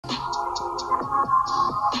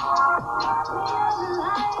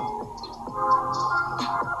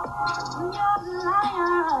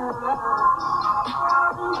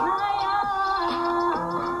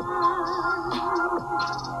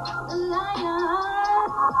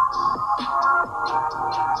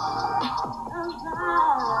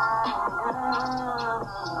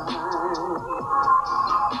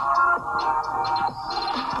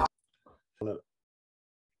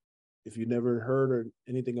If you never heard or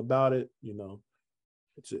anything about it, you know,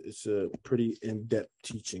 it's a pretty in-depth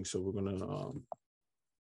teaching. So we're gonna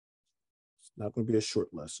it's not gonna be a short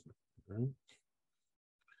lesson. Right?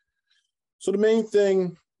 So the main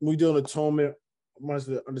thing when we do an atonement, I want us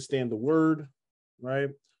to understand the word, right?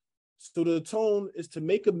 So to atone is to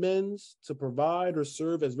make amends, to provide or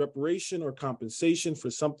serve as reparation or compensation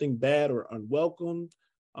for something bad or unwelcome.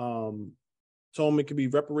 Atonement can be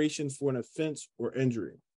reparation for an offense or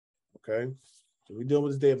injury. Okay, so we're dealing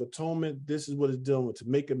with this Day of Atonement. This is what it's dealing with, to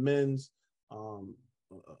make amends, a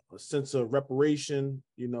sense of reparation,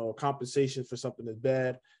 you know, compensation for something that's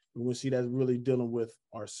bad. We're going to see that's really dealing with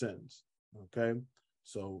our sins. Okay,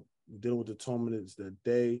 so we're dealing with atonement. It's the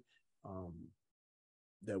day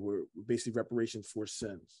that we're basically reparation for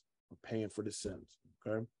sins, we're paying for the sins.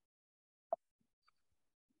 Okay.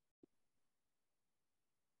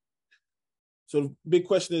 So the big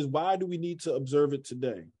question is, why do we need to observe it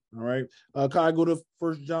today? All right. Can I go to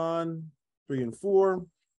 1 John 3 and 4?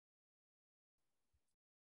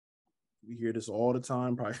 We hear this all the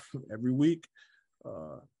time, probably every week.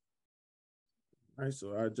 All right.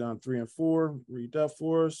 So John 3 and 4, read that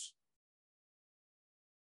for us.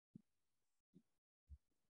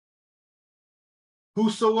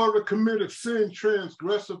 Whosoever committeth sin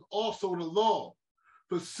transgresseth also the law,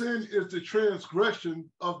 for sin is the transgression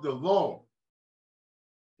of the law.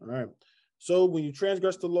 All right. So when you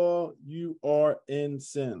transgress the law, you are in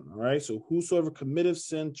sin. All right. So whosoever committeth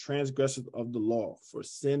sin transgresseth of the law, for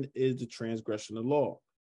sin is the transgression of the law.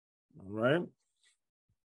 All right.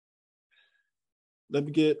 Let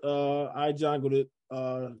me get John, go to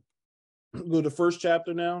the first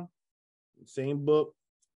chapter now, same book,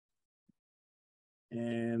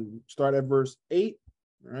 and start at verse 8.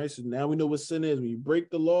 All right. So now we know what sin is. When you break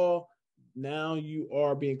the law, now you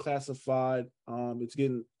are being classified. It's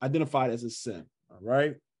getting identified as a sin. All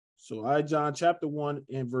right. So John chapter 1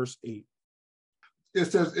 and verse 8. It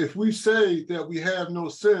says, if we say that we have no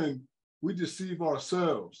sin, we deceive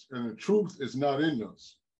ourselves, and the truth is not in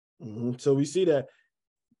us. Mm-hmm. So we see that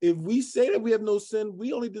if we say that we have no sin,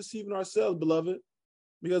 we only deceiving ourselves, beloved,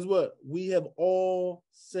 because what? We have all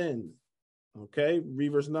sinned. Okay.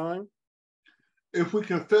 Read verse 9. If we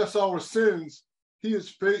confess our sins, he is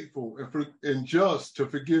faithful and just to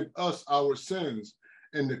forgive us our sins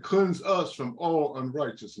and to cleanse us from all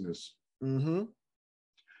unrighteousness. Mm-hmm.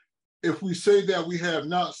 If we say that we have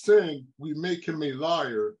not sinned, we make him a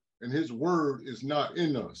liar, and his word is not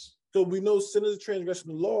in us. So we know sin is a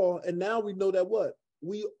transgression of the law, and now we know that what?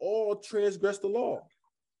 We all transgress the law.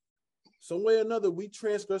 Some way or another, we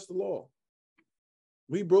transgress the law.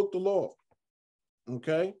 We broke the law.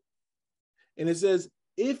 Okay? And it says,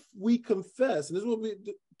 if we confess, and this is what we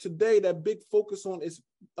today, that big focus on is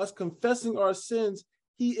us confessing our sins,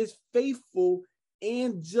 he is faithful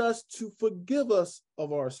and just to forgive us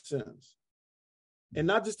of our sins. And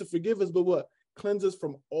not just to forgive us, but what? Cleanse us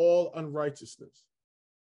from all unrighteousness.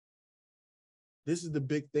 This is the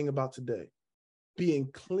big thing about today. Being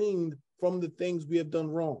cleaned from the things we have done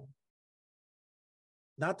wrong.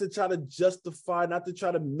 Not to try to justify, not to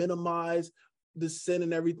try to minimize the sin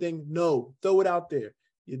and everything. No, throw it out there.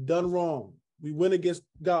 You're done wrong. We went against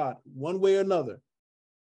God one way or another.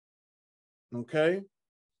 Okay?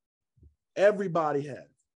 Everybody has.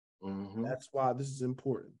 Mm-hmm. That's why this is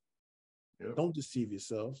important. Yep. Don't deceive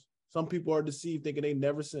yourselves. Some people are deceived thinking they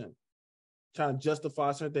never sin. Trying to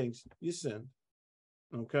justify certain things. You sin.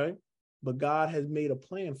 Okay? But God has made a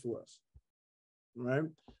plan for us. All right?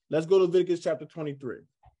 Let's go to Leviticus chapter 23.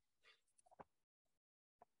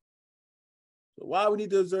 So why we need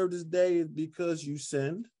to observe this day is because you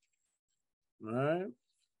sinned. All right?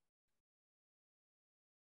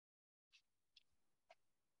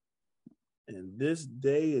 And this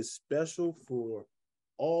day is special for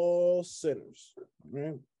all sinners.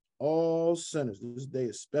 Right? All sinners. This day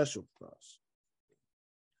is special for us.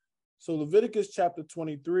 So Leviticus chapter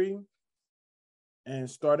 23 and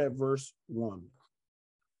start at verse 1.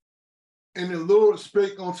 And the Lord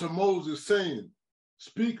spake unto Moses, saying,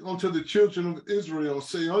 speak unto the children of Israel,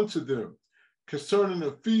 say unto them, concerning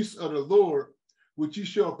the feast of the Lord, which ye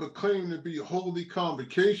shall proclaim to be holy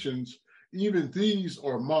convocations, even these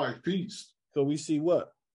are my feasts. So we see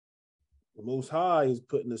what? The Most High is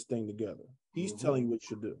putting this thing together. He's telling you what you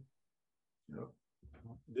should do. Yep.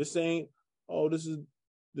 This ain't, oh, this is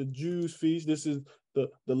the Jews' feast. This is the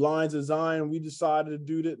Lions of Zion. We decided to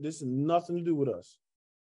do that. This has nothing to do with us.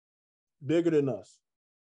 Bigger than us.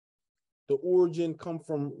 The origin come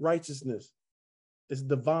from righteousness. It's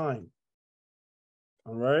divine.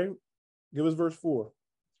 All right? Give us verse 4.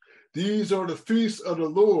 These are the feasts of the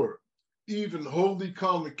Lord, even holy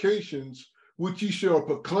convocations, which ye shall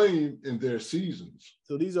proclaim in their seasons.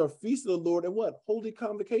 So these are feasts of the Lord and what? Holy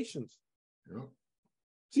convocations. Yep.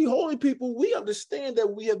 See, holy people, we understand that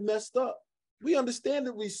we have messed up. We understand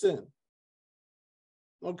that we sin.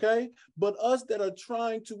 Okay? But us that are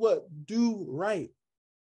trying to what? Do right.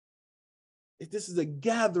 If this is a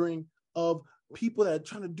gathering of people that are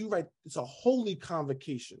trying to do right, it's a holy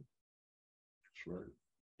convocation. That's right.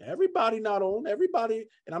 Everybody not on, everybody,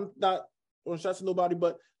 and I'm not on shots to nobody,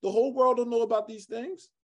 but the whole world don't know about these things.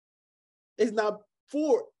 It's not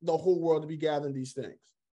for the whole world to be gathering these things.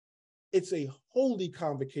 It's a holy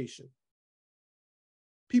convocation.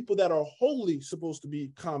 People that are holy supposed to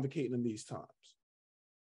be convocating in these times.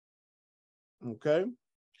 Okay?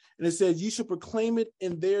 And it says, you should proclaim it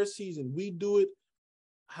in their season. We do it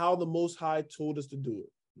how the Most High told us to do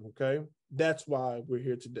it. Okay? That's why we're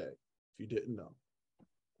here today, if you didn't know.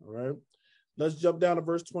 All right? Let's jump down to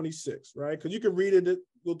verse 26, right? Because you can read it,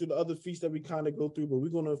 go through the other feasts that we kind of go through, but we're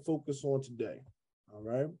going to focus on today. All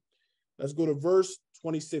right? Let's go to verse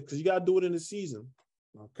 26, because you got to do it in the season.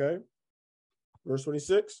 Okay? Verse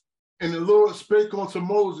 26. And the Lord spake unto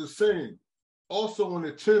Moses, saying, also on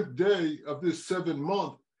the 10th day of this 7th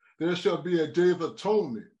month, there shall be a day of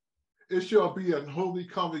atonement. It shall be an holy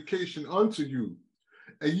convocation unto you,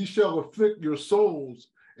 and ye shall afflict your souls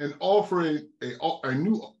and offer a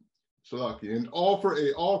new and offer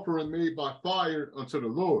a offering made by fire unto the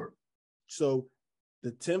Lord. So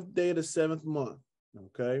the 10th day of the 7th month,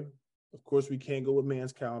 okay? Of course, we can't go with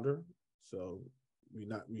man's calendar, so we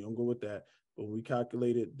don't go with that. But when we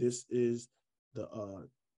calculated, this is the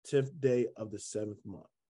 10th day of the 7th month.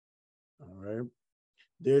 All right.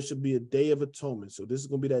 There should be a day of atonement. So this is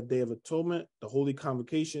going to be that day of atonement, the holy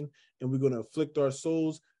convocation, and we're going to afflict our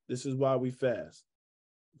souls. This is why we fast,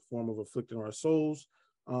 a form of afflicting our souls.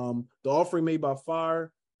 The offering made by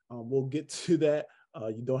fire, we'll get to that.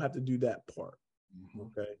 You don't have to do that part,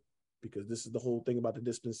 okay? Because this is the whole thing about the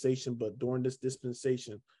dispensation. But during this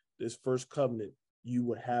dispensation, this first covenant, you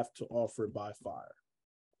would have to offer it by fire,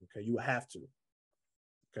 okay? You would have to,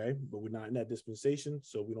 okay? But we're not in that dispensation,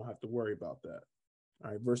 so we don't have to worry about that.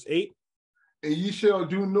 All right, verse 8. And ye shall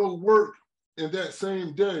do no work in that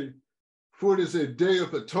same day, for it is a day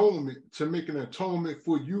of atonement, to make an atonement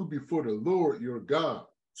for you before the Lord your God.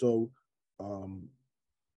 So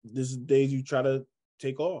this is days you try to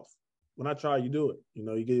take off. When I try, you do it. You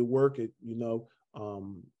know, you get to work it, usually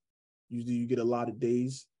you get a lot of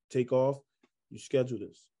days take off. You schedule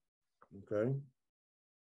this, okay?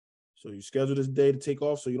 So you schedule this day to take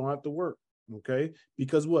off so you don't have to work, okay?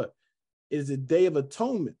 Because what? It is a day of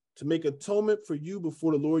atonement, to make atonement for you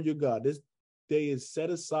before the Lord your God. This day is set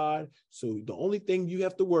aside, so the only thing you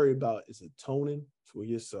have to worry about is atoning for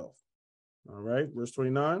yourself. All right, verse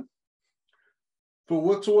 29. For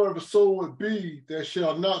whatsoever soul would be that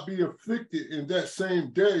shall not be afflicted in that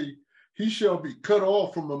same day, he shall be cut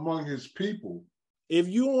off from among his people. If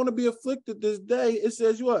you want to be afflicted this day, it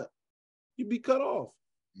says what? You be cut off.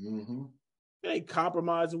 Mm-hmm. He ain't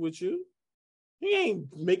compromising with you. He ain't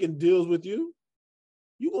making deals with you.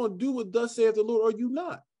 You're going to do what thus saith the Lord, or you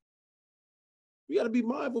not. You got to be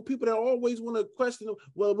mindful. People that always want to question,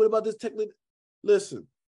 well, what about this technique? Listen,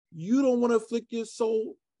 you don't want to afflict your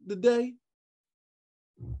soul today,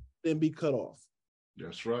 then be cut off.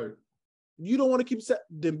 That's right. You don't want to keep set,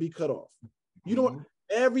 then be cut off. You don't,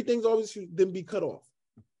 everything's always, then be cut off.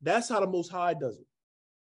 That's how the Most High does it.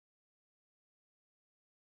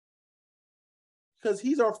 Because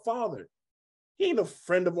he's our Father. He ain't a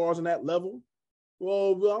friend of ours on that level.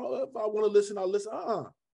 Well, if I want to listen, I'll listen.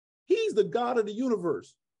 He's the God of the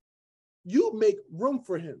universe. You make room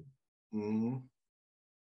for him. Mm-hmm.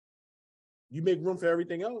 You make room for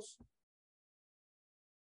everything else,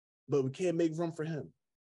 but we can't make room for him.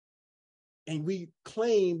 And we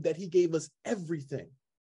claim that he gave us everything.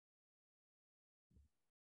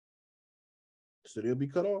 So they'll be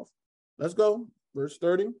cut off. Let's go. Verse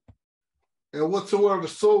 30. And whatsoever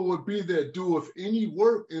soul would be that doeth any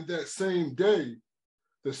work in that same day,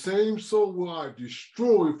 the same soul will I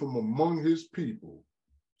destroy from among his people.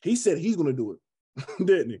 He said he's going to do it,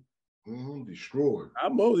 didn't he? Destroy.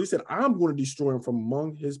 He said, I'm going to destroy him from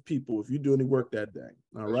among his people if you do any work that day.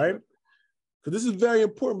 All right. Because this is very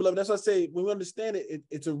important, beloved. That's why I say when we understand it,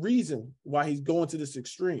 it's a reason why he's going to this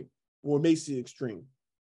extreme, or may see extreme.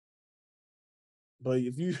 But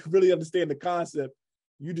if you really understand the concept,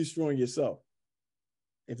 you're destroying yourself.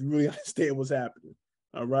 If you really understand what's happening.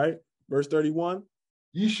 All right. Verse 31.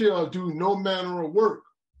 Ye shall do no manner of work.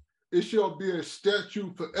 It shall be a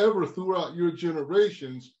statute forever throughout your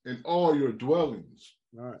generations in all your dwellings.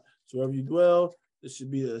 All right. So wherever you dwell, this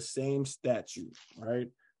should be the same statute, right?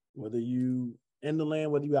 Whether you in the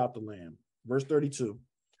land, whether you out the land. Verse 32.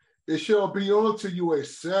 It shall be unto you a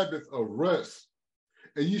Sabbath of rest,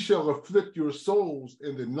 and ye shall afflict your souls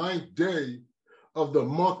in the 9th day of the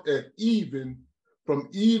month at even. From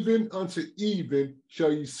even unto even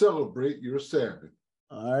shall ye celebrate your Sabbath.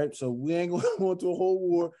 All right. So we ain't going to go into a whole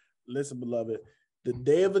war. Listen, beloved, the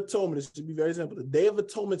Day of Atonement, this should be very simple. The Day of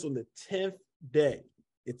Atonement is on the 10th day.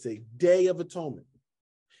 It's a Day of Atonement.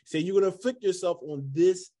 So you're going to afflict yourself on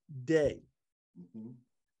this day. Mm-hmm.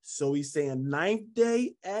 So he's saying 9th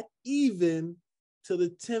day at even to the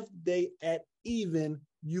 10th day at even,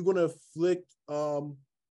 you're going to afflict, I'm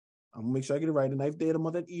going to make sure I get it right, the 9th day of the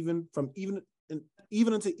month at even, from even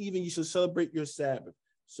unto even, you should celebrate your Sabbath.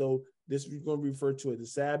 So this is going to refer to as the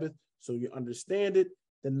Sabbath. So you understand it.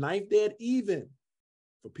 The 9th day at even,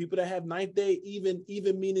 for people that have 9th day,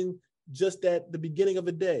 even meaning just at the beginning of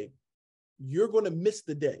a day, you're going to miss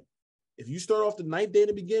the day. If you start off the 9th day in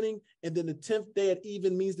the beginning, and then the 10th day at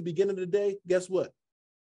even means the beginning of the day, guess what?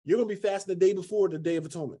 You're going to be fasting the day before the Day of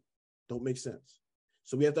Atonement. Don't make sense.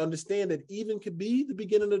 So we have to understand that even can be the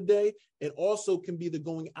beginning of the day, and also can be the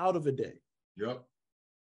going out of a day. Yep.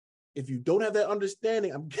 If you don't have that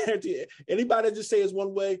understanding, I'm guaranteed anybody that just say it's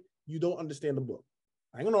one way, you don't understand the book.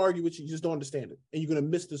 I ain't going to argue with you. You just don't understand it. And you're going to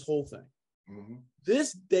miss this whole thing. Mm-hmm.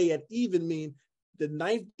 This day at even mean the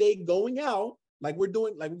 9th day going out, like we're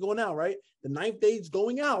going out, right? The 9th day is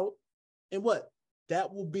going out. And what?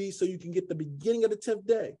 That will be so you can get the beginning of the 10th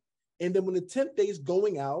day. And then when the 10th day is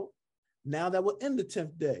going out, now that will end the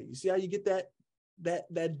 10th day. You see how you get that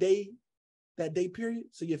day period?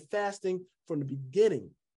 So you're fasting from the beginning.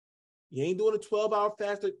 You ain't doing a 12-hour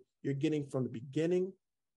fast. You're getting from the beginning,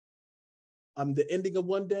 the ending of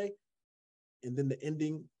one day, and then the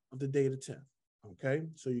ending of the day of the 10th. Okay,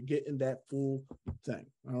 so you're getting that full thing.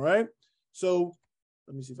 All right. So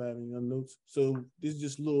let me see if I have any other notes. So these are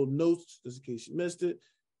just little notes, just in case you missed it.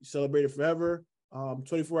 You celebrate it forever,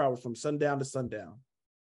 24 hours from sundown to sundown,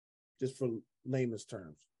 just for layman's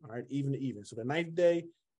terms. All right, even to even. So the 9th day,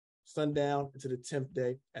 sundown, into the 10th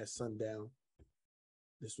day at sundown.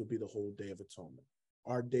 This will be the whole Day of Atonement.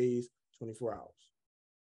 Our days, 24 hours.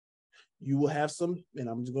 You will have some, and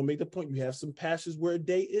I'm just going to make the point, you have some passages where a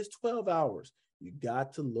day is 12 hours. You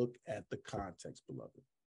got to look at the context, beloved.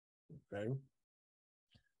 Okay?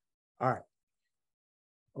 All right.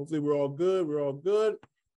 Hopefully we're all good. We're all good.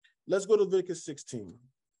 Let's go to Leviticus 16.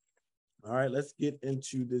 All right, let's get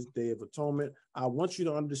into this Day of Atonement. I want you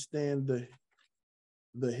to understand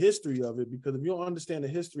the history of it, because if you don't understand the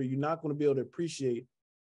history, you're not going to be able to appreciate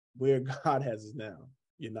where God has us now.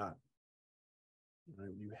 You're not.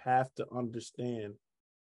 Right? You have to understand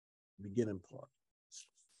the beginning part.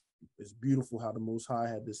 It's beautiful how the Most High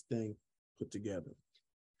had this thing put together.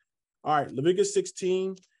 All right, Leviticus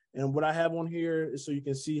 16. And what I have on here is so you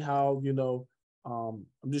can see how, I'm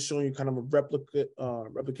just showing you kind of a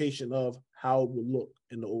replication of how it will look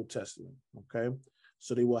in the Old Testament. Okay,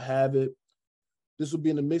 so they will have it. This will be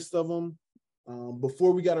in the midst of them.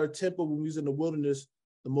 Before we got our temple, when we was in the wilderness,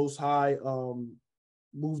 the Most High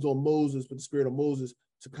moved on Moses with the spirit of Moses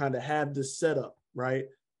to kind of have this set up, right?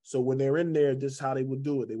 So when they're in there, this is how they would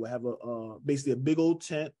do it. They would have basically a big old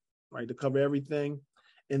tent, right, to cover everything.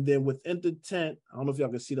 And then within the tent, I don't know if y'all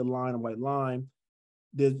can see the line, a white line.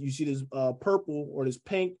 You see this purple or this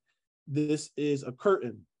pink. This is a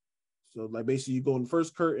curtain. So like basically you go in the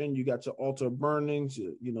first curtain, you got your altar of burnings,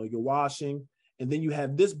 your washing. And then you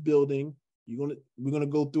have this building. We're gonna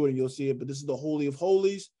go through it and you'll see it, but this is the Holy of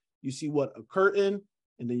Holies. You see what? A curtain,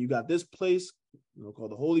 and then you got this place,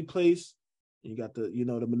 called the holy place. And you got the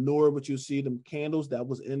menorah, but you'll see them candles that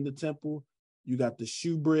was in the temple. You got the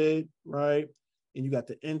shewbread, right? And you got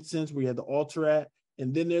the incense where you had the altar at.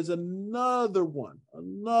 And then there's another one,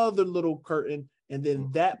 another little curtain. And then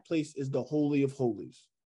that place is the Holy of Holies.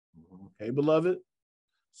 Okay, beloved?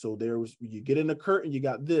 So you get in the curtain, you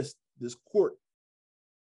got this court.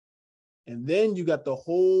 And then you got the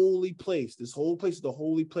holy place. This whole place is the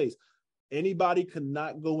holy place. Anybody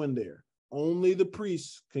cannot go in there. Only the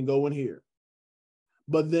priests can go in here.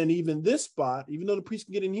 But then even this spot, even though the priest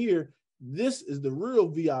can get in here, this is the real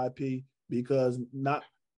VIP, because not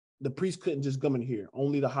the priest couldn't just come in here.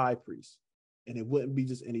 Only the high priest. and it wouldn't be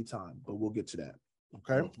just any time, but we'll get to that.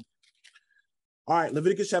 Okay. All right,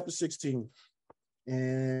 Leviticus chapter 16,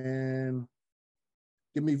 and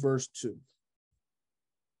give me verse 2.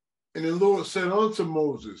 And the Lord said unto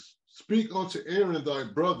Moses, speak unto Aaron thy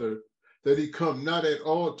brother, that he come not at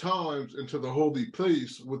all times into the holy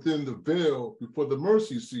place within the veil before the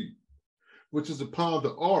mercy seat, which is upon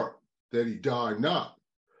the ark, that he die not.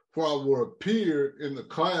 For I will appear in the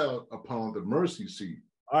cloud upon the mercy seat.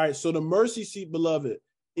 All right, so the mercy seat, beloved,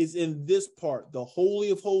 is in this part, the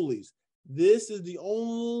Holy of Holies. This is the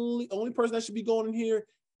only person that should be going in here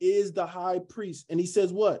is the high priest. And he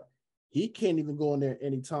says what? He can't even go in there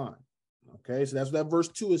anytime. Okay, so that's what that verse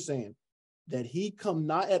 2 is saying, that he come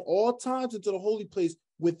not at all times into the holy place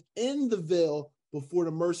within the veil before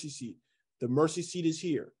the mercy seat. The mercy seat is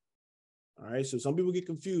here. All right, so some people get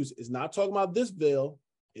confused. It's not talking about this veil.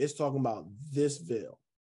 It's talking about this veil.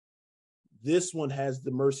 This one has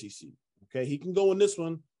the mercy seat. Okay, he can go in this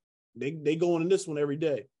one. They go in this one every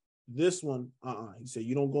day. This one, he said,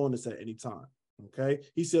 you don't go in this at any time. Okay,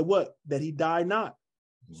 he said what? That he died not.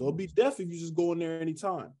 So it'll be death if you just go in there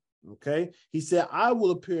anytime. Okay, he said, I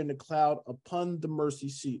will appear in the cloud upon the mercy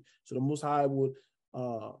seat. So the Most High would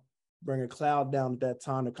bring a cloud down at that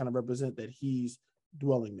time to kind of represent that he's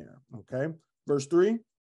dwelling there. Okay, verse 3.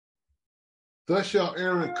 Thus shall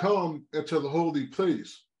Aaron come into the holy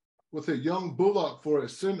place with a young bullock for a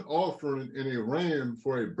sin offering and a ram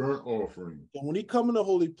for a burnt offering. So when he come in the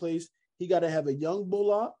holy place, he got to have a young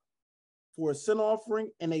bullock for a sin offering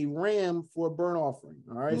and a ram for a burnt offering.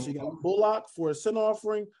 All right, so you got a bullock for a sin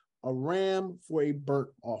offering, a ram for a burnt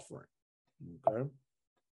offering. Okay.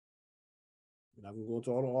 We're not going to go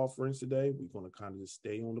into all the offerings today. We're going to kind of just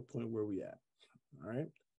stay on the point where we at. All right.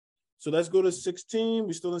 So let's go to 16.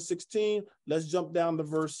 We're still in 16. Let's jump down to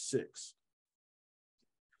verse 6.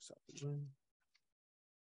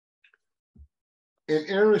 And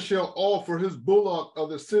Aaron shall offer his bullock of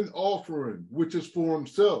the sin offering, which is for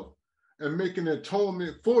himself, and make an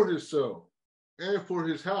atonement for himself and for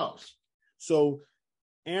his house. So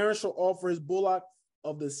Aaron shall offer his bullock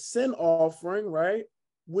of the sin offering, right?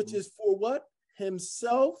 Which is for what?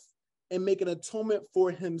 Himself, and make an atonement for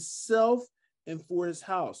himself and for his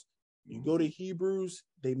house. You go to Hebrews,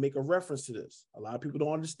 they make a reference to this. A lot of people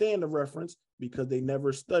don't understand the reference because they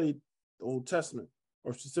never studied the Old Testament,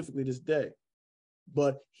 or specifically this day.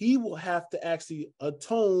 But he will have to actually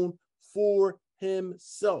atone for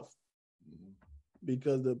himself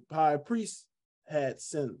because the high priest had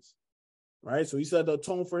sins, right? So he said to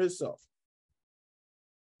atone for himself.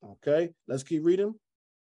 Okay, let's keep reading.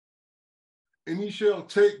 And he shall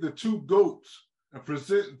take the 2 goats and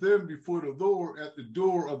present them before the Lord at the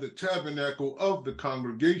door of the tabernacle of the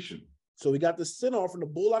congregation. So we got the sin offering, the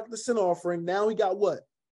bullock, the sin offering. Now we got what?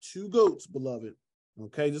 2 goats, beloved.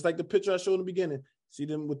 Okay, just like the picture I showed in the beginning. See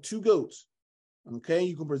them with 2 goats. Okay,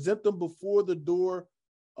 you can present them before the door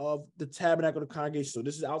of the tabernacle of the congregation. So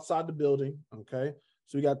this is outside the building. Okay,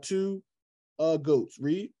 so we got 2 goats.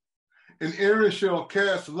 Read. And Aaron shall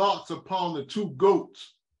cast lots upon the 2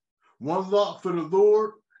 goats, one lot for the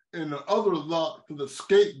Lord and the other lot for the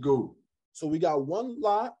scapegoat. So we got 1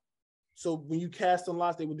 lot. So when you cast on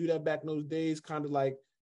lots, they would do that back in those days, kind of like,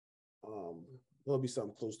 there'll be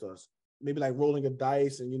something close to us. Maybe like rolling a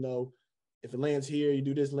dice, and if it lands here, you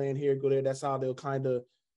do this, land here, go there. That's how they're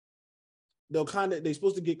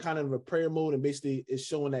supposed to get kind of a prayer mode, and basically it's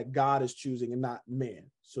showing that God is choosing and not man.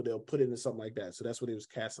 So they'll put it in something like that. So that's what it was,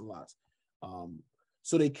 casting lots.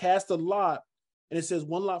 So they cast a lot, and it says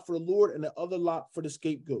 1 lot for the Lord and the other lot for the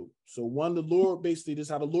scapegoat. So one, the Lord, basically this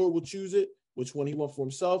is how the Lord will choose it, which one he want for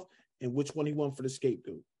himself and which one he want for the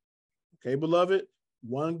scapegoat. Okay, beloved,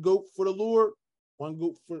 1 goat for the Lord,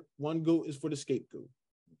 1 goat is for the scapegoat.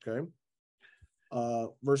 Okay.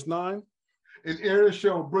 Verse 9. And Aaron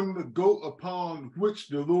shall bring the goat upon which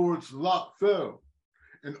the Lord's lot fell,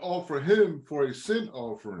 and offer him for a sin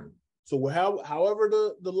offering. So however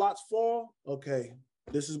the lots fall, okay,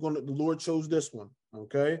 the Lord chose this one,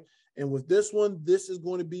 okay? And with this one, this is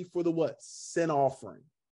going to be for the what? Sin offering.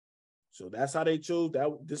 So that's how they chose that.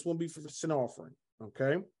 This one be for the sin offering,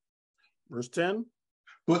 okay? Verse 10.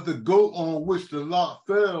 But the goat on which the lot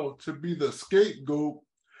fell to be the scapegoat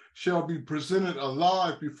shall be presented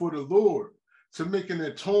alive before the Lord to make an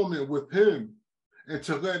atonement with him and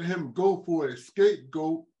to let him go for a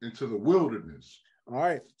scapegoat into the wilderness. All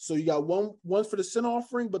right, so you got one for the sin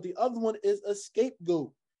offering, but the other one is a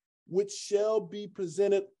scapegoat, which shall be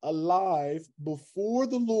presented alive before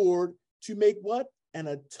the Lord to make what? An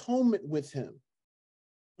atonement with him.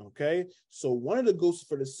 Okay, so one of the goats is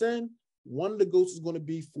for the sin, one of the goats is going to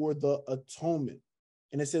be for the atonement.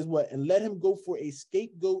 And it says what? And let him go for a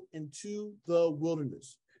scapegoat into the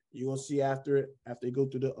wilderness. You're gonna see after it, after they go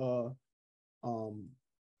through the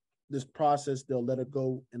this process, they'll let it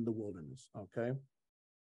go in the wilderness. Okay.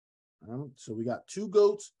 So we got 2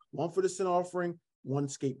 goats, 1 for the sin offering, 1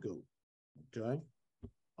 scapegoat. Okay.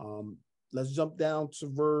 Let's jump down to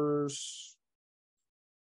verse.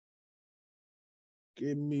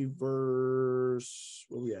 Give me verse,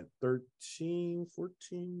 where we at? 13,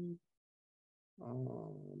 14.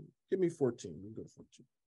 Give me 14. We go 14.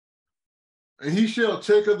 And he shall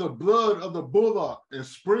take of the blood of the bullock and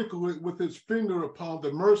sprinkle it with his finger upon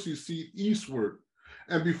the mercy seat eastward.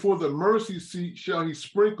 And before the mercy seat shall he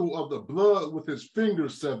sprinkle of the blood with his finger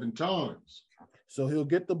 7 times. So he'll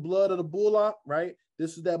get the blood of the bullock, right?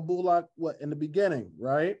 This is that bullock, what, in the beginning,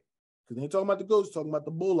 right? Because they ain't talking about the goats, talking about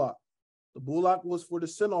the bullock. The bullock was for the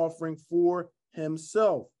sin offering for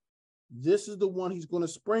himself. This is the one he's going to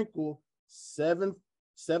sprinkle seven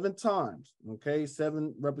times. Okay,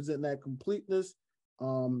 7 representing that completeness.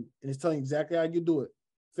 And it's telling you exactly how you do it.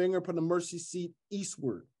 Finger upon the mercy seat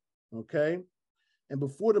eastward. Okay. And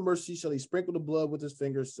before the mercy shall he sprinkle the blood with his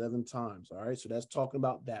finger 7 times. All right. So that's talking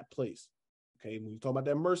about that place. Okay. When you talk about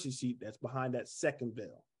that mercy seat, that's behind that second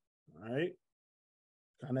veil. All right.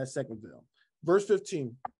 Behind that second veil. Verse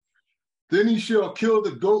 15. Then he shall kill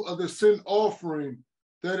the goat of the sin offering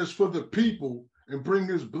that is for the people, and bring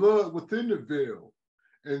his blood within the veil,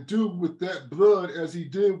 and do with that blood as he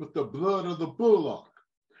did with the blood of the bullock,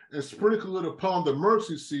 and sprinkle it upon the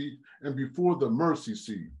mercy seat and before the mercy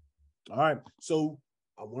seat. All right. So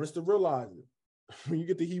I want us to realize it. When you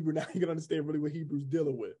get to Hebrew, now you can understand really what Hebrew's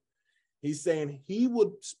dealing with. He's saying he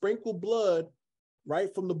would sprinkle blood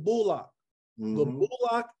right from the bullock. Mm-hmm. The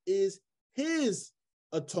bullock is his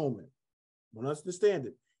atonement. I want to understand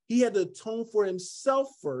it. He had to atone for himself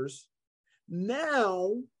first.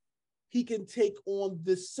 Now he can take on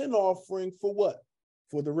the sin offering for what?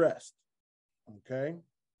 For the rest. Okay.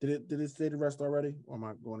 Did it say the rest already? Or am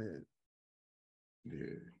I going ahead?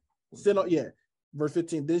 Yeah. Yeah. Verse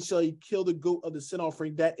 15. Then shall he kill the goat of the sin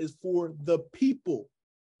offering that is for the people.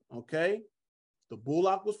 Okay. The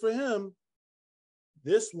bullock was for him.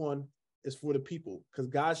 This one is for the people. Because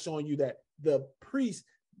God's showing you that the priest,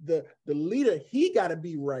 the leader, he got to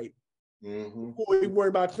be right. Mm-hmm. Before he worry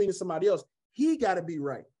about cleaning somebody else, he got to be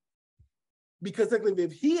right. Because technically,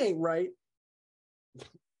 if he ain't right,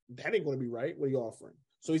 that ain't going to be right. What are you offering?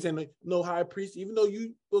 So he's saying, like, no, high priest, even though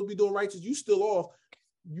you supposed to be doing righteous, you still off.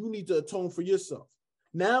 You need to atone for yourself.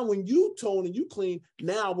 Now, when you atone and you clean,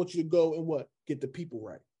 now I want you to go and what? Get the people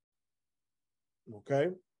right. Okay?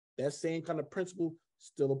 That same kind of principle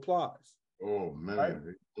still applies. Oh, man. Right?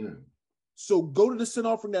 Yeah. So go to the sin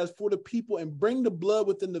offering that's for the people and bring the blood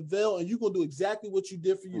within the veil, and you're going to do exactly what you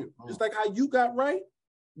did for you. Just like how you got right,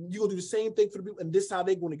 you're going to do the same thing for the people, and this is how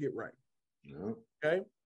they're going to get right. Yeah. Okay?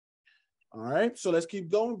 All right, so let's keep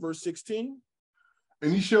going. Verse 16.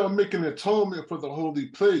 And he shall make an atonement for the holy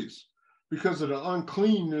place because of the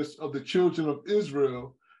uncleanness of the children of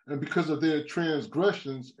Israel and because of their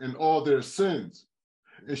transgressions and all their sins.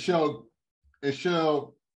 And shall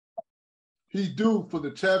he do for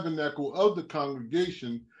the tabernacle of the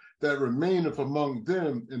congregation that remaineth among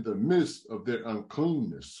them in the midst of their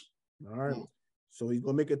uncleanness. All right. So he's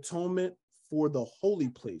going to make atonement for the holy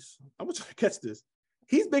place. I want you to catch this.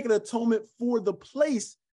 He's making atonement for the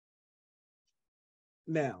place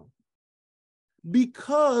now.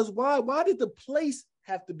 Because why? Why did the place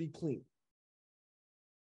have to be clean?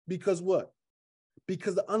 Because what?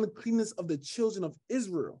 Because the uncleanness of the children of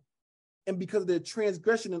Israel. And because of their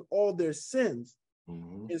transgression and all their sins.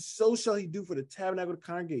 Mm-hmm. And so shall he do for the tabernacle of the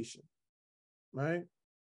congregation. Right?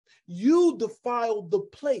 You defile the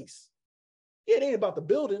place. It ain't about the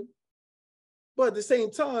building. But at the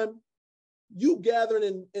same time, you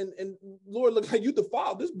gathering and Lord, look like you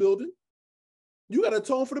defiled this building. You got to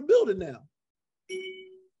atone for the building now.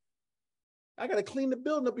 I got to clean the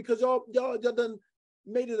building up because y'all done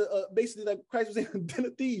made it basically like Christ was saying, den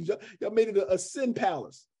of thieves. Y'all made it a sin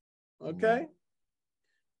palace. Okay?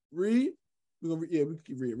 Read. We can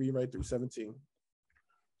keep reading. Read right through 17.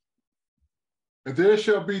 And there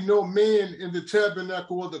shall be no man in the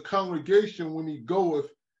tabernacle of the congregation when he goeth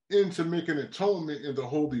in to make an atonement in the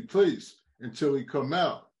holy place until he come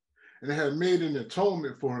out, and have made an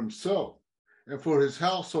atonement for himself and for his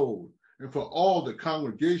household and for all the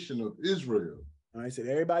congregation of Israel. All right, so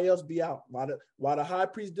everybody else be out. While the high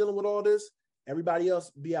priest dealing with all this, everybody else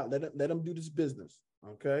be out. Let them do this business.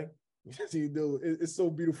 Okay? It's so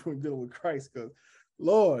beautiful dealing with Christ because,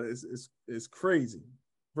 Lord, it's crazy.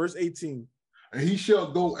 Verse 18. And he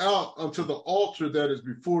shall go out unto the altar that is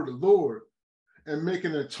before the Lord and make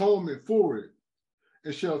an atonement for it,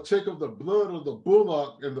 and shall take of the blood of the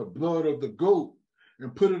bullock and the blood of the goat,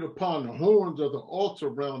 and put it upon the horns of the altar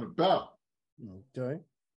round about. Okay.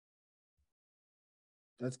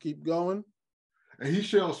 Let's keep going. And he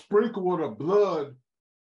shall sprinkle the blood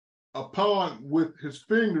upon with his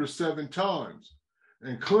fingers 7 times,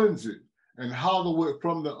 and cleanse it, and hallow it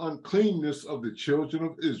from the uncleanness of the children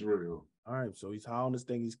of Israel. All right, so he's hollowing this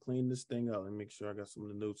thing, he's cleaning this thing up. Let me make sure I got some of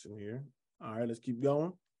the notes in here. All right, let's keep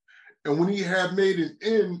going. And when he had made an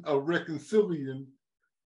end of reconciliating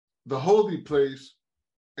the holy place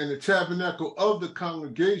and the tabernacle of the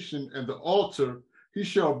congregation and the altar, he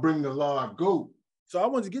shall bring the live goat. So I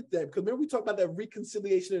wanted to get that, because remember we talked about that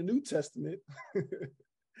reconciliation in the New Testament.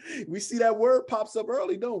 We see that word pops up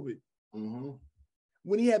early, don't we? Mm-hmm.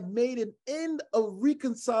 When he had made an end of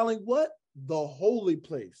reconciling what? The holy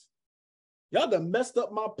place. Y'all done messed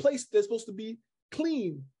up my place that's supposed to be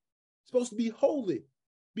clean, supposed to be holy,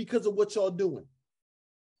 because of what y'all doing.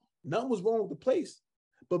 Nothing was wrong with the place,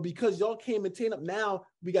 but because y'all came and taken up, now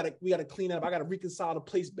we gotta clean up. I gotta reconcile the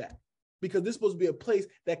place back, because this is supposed to be a place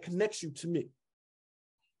that connects you to me.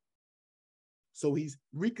 So he's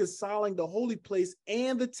reconciling the holy place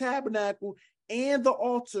and the tabernacle and the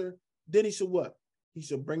altar. Then he should what? He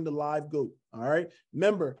should bring the live goat. All right.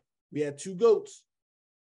 Remember, we had 2 goats,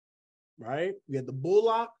 right? We had the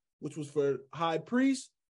bullock, which was for high priest.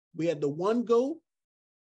 We had the 1 goat,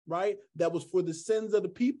 right? That was for the sins of the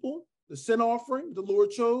people, the sin offering the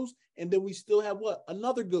Lord chose. And then we still have what?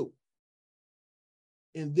 Another goat.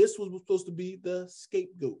 And this was supposed to be the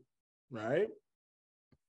scapegoat, right?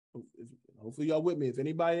 Hopefully y'all with me. If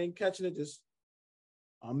anybody ain't catching it, just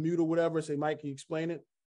unmute or whatever. Say, Mike, can you explain it?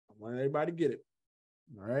 I want everybody to get it.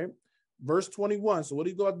 All right. Verse 21. So what are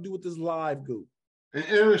you going to do with this live goat? And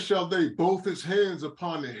Aaron shall lay both his hands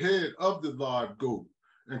upon the head of the live goat,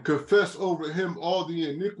 and confess over him all the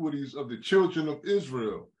iniquities of the children of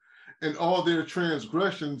Israel, and all their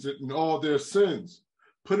transgressions and all their sins,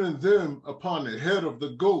 putting them upon the head of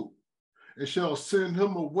the goat, and shall send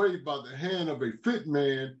him away by the hand of a fit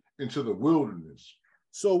man into the wilderness.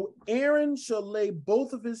 So Aaron shall lay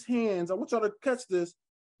both of his hands, I want y'all to catch this,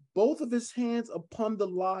 both of his hands upon the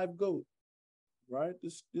live goat, right?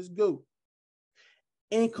 This goat,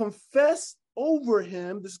 and confess over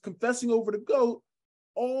him, this is confessing over the goat,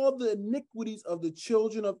 all the iniquities of the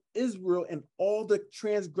children of Israel and all the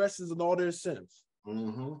transgressions and all their sins.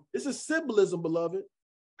 Mm-hmm. This is symbolism, beloved.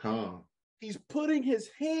 Come. He's putting his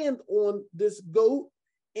hand on this goat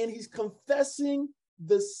and he's confessing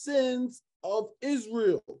the sins of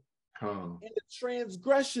Israel and the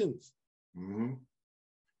transgressions. Mm-hmm.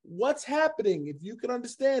 What's happening? If you can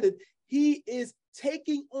understand it, he is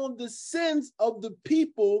taking on the sins of the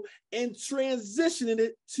people and transitioning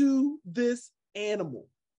it to this animal.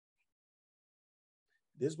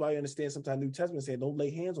 This is why you understand sometimes New Testament saying don't lay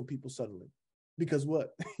hands on people suddenly. Because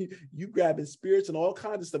what? You grabbing spirits and all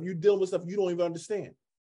kinds of stuff. You dealing with stuff you don't even understand.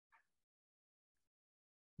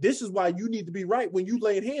 This is why you need to be right when you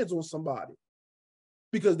laying hands on somebody.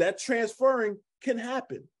 Because that transferring can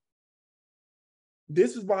happen.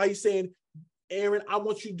 This is why he's saying, Aaron, I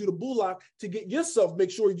want you to do the bullock to get yourself, make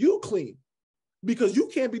sure you clean. Because you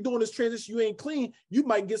can't be doing this transition, you ain't clean, you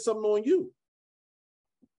might get something on you.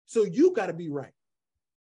 So you got to be right.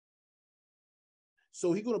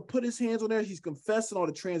 So he's going to put his hands on there. He's confessing all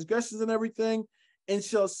the transgressions and everything, and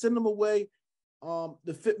shall send them away,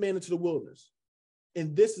 the fit man into the wilderness.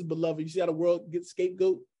 And this is, beloved, you see how the world gets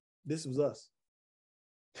scapegoat? This was us.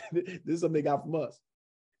 This is something they got from us.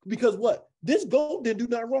 Because what? This goat didn't do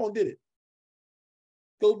nothing wrong, did it?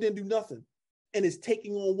 Goat didn't do nothing. And it's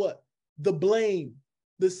taking on what? The blame,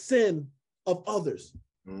 the sin of others.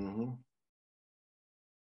 Mm-hmm.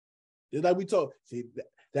 It's like we talk, see,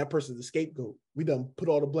 that person's the scapegoat. We done put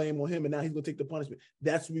all the blame on him, and now he's going to take the punishment.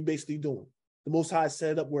 That's what we basically doing. The Most High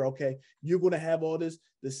set it up where, okay, you're going to have all this,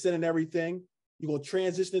 the sin and everything. You're going to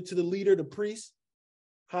transition it to the leader, the priest,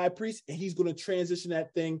 high priest, and he's going to transition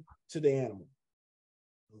that thing to the animal.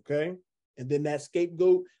 Okay? And then that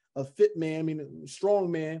scapegoat, a fit man, I mean, a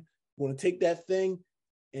strong man, going to take that thing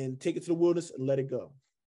and take it to the wilderness and let it go.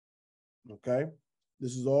 Okay?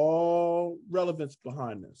 This is all relevance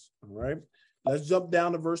behind this. All right? Let's jump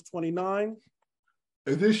down to verse 29.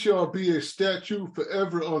 And this shall be a statute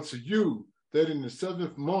forever unto you, that in the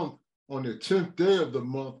 7th month, on the 10th day of the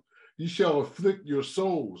month, ye shall afflict your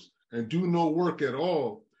souls, and do no work at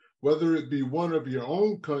all, whether it be one of your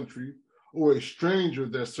own country, or a stranger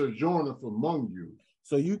that sojourneth among you.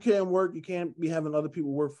 So you can't work, you can't be having other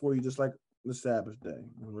people work for you, just like the Sabbath day.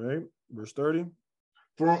 All right? Verse 30.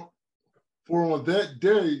 For on that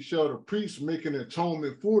day shall the priest make an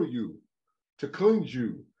atonement for you, to cleanse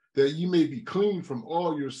you, that ye may be clean from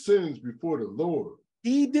all your sins before the Lord.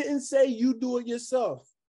 He didn't say you do it yourself.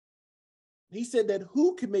 He said that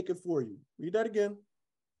who can make it for you? Read that again.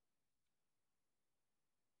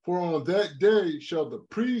 For on that day shall the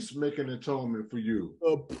priest make an atonement for you.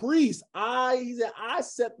 The priest, he said, I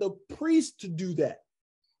set the priest to do that.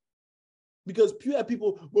 Because you have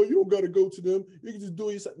people, well, you don't got to go to them. You can just do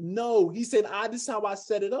it yourself. No, he said, this is how I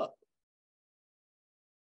set it up.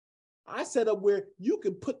 I set up where you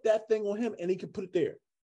can put that thing on him and he can put it there.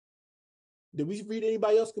 Did we read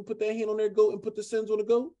anybody else can put their hand on their goat and put the sins on the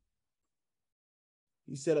goat?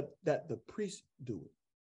 He set up that the priest do it.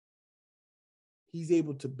 He's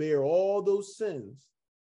able to bear all those sins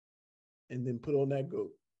and then put on that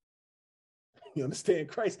goat. You understand?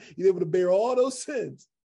 Christ, he's able to bear all those sins.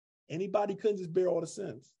 Anybody couldn't just bear all the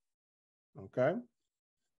sins. Okay.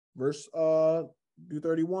 Verse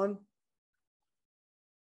 31.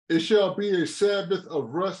 It shall be a Sabbath of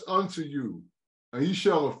rest unto you, and ye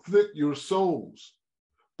shall afflict your souls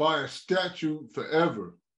by a statute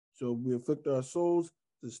forever. So we afflict our souls,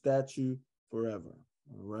 the statute forever.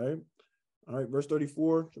 All right. All right, verse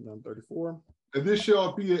 34, down 34. And this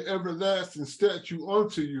shall be an everlasting statute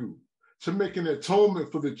unto you, to make an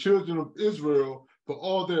atonement for the children of Israel for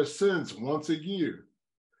all their sins once a year.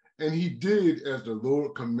 And he did as the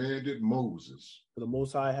Lord commanded Moses. The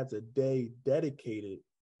Most High has a day dedicated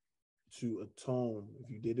to atone. If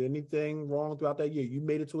you did anything wrong throughout that year, you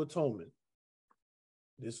made it to atonement.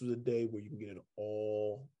 This was a day where you can get it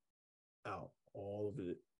all out, all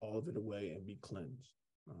of it away and be cleansed.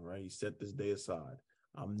 All right, he set this day aside.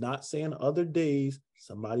 I'm not saying other days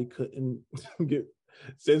somebody couldn't get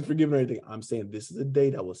sins forgiven or anything. I'm saying this is a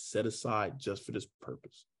day that was set aside just for this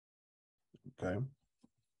purpose. Okay.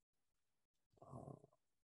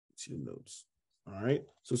 See the notes. All right.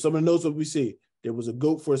 So some of the notes that we see, there was a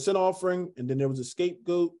goat for a sin offering, and then there was a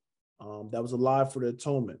scapegoat that was alive for the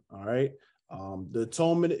atonement. All right. The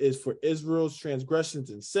atonement is for Israel's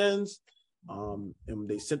transgressions and sins. And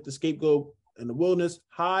they sent the scapegoat in the wilderness.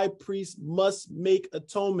 High priest must make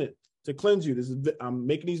atonement to cleanse you. I'm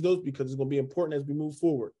making these notes because it's going to be important as we move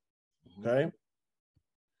forward. Okay.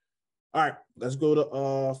 All right. Let's go to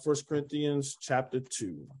 1 Corinthians chapter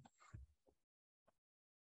 2.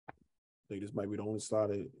 I think this might be the only slide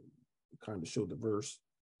that kind of showed the verse.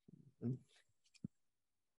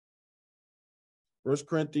 1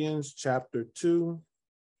 Corinthians chapter 2.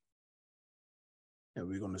 And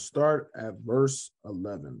we're going to start at verse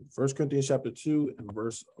 11. 1 Corinthians chapter 2 and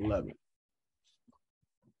verse 11.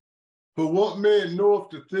 For what man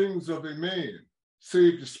knoweth the things of a man,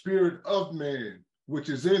 save the spirit of man, which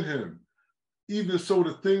is in him? Even so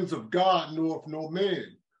the things of God knoweth no man,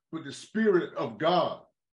 but the spirit of God.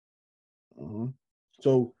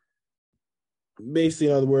 So basically,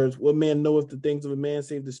 in other words, what man knoweth the things of a man,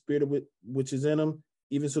 save the spirit of which is in him?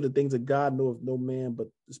 Even so the things of God knoweth no man, but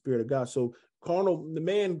the spirit of God. So the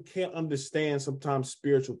man can't understand sometimes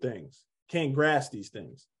spiritual things, can't grasp these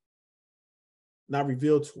things, not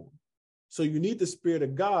revealed to him. So you need the spirit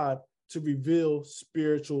of God to reveal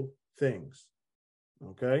spiritual things.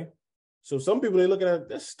 Okay. So some people, they look at it,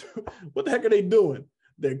 that's what the heck are they doing?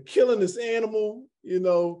 They're killing this animal, you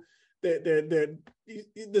know,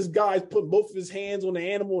 this guy's putting both of his hands on the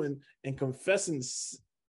animal and confessing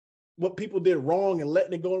what people did wrong and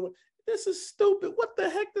letting it go. This is stupid. What the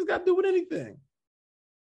heck does got to do with anything?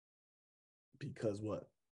 Because what?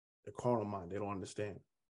 The carnal mind, they don't understand.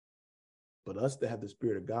 But us that have the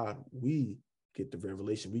spirit of God, we get the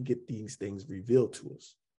revelation. We get these things revealed to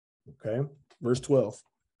us. Okay. Verse 12.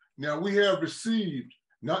 Now we have received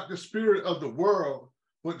not the spirit of the world,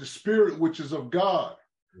 but the spirit which is of God,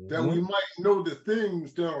 that we might know the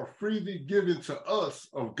things that are freely given to us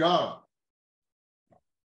of God.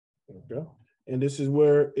 Okay. And this is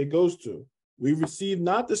where it goes to. We receive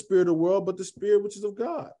not the spirit of the world, but the spirit which is of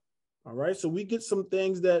God. All right. So we get some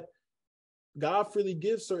things that God freely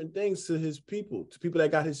gives certain things to his people, to people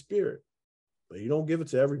that got his spirit, but he don't give it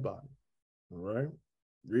to everybody. All right.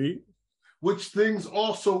 Read. Which things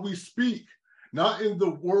also we speak, not in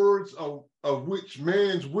the words of which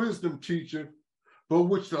man's wisdom teacheth, but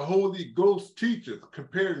which the Holy Ghost teacheth,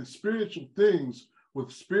 comparing spiritual things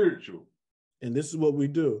with spiritual. And this is what we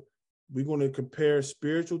do. We're going to compare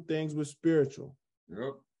spiritual things with spiritual.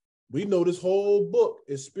 Yep. We know this whole book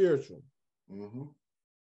is spiritual.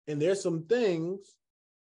 And there's some things,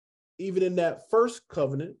 even in that first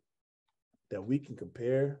covenant, that we can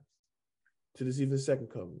compare to this even second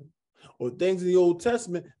covenant. Or things in the Old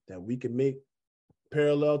Testament that we can make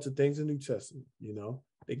parallel to things in the New Testament. You know,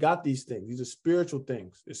 they got these things. These are spiritual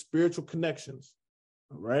things. They're spiritual connections.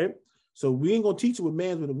 All right. So we ain't gonna teach it with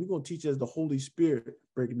man's wisdom. We're gonna teach it as the Holy Spirit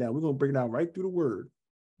break it down. We're gonna break it down right through the word.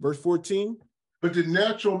 Verse 14. But the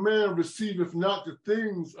natural man receiveth not the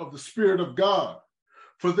things of the Spirit of God,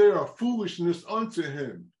 for they are foolishness unto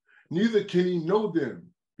him. Neither can he know them,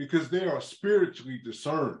 because they are spiritually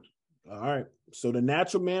discerned. All right. So the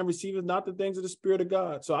natural man receiveth not the things of the Spirit of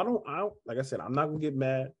God. So I don't, like I said, I'm not gonna get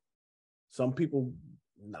mad. Some people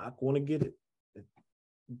not gonna get it.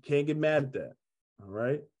 You can't get mad at that. All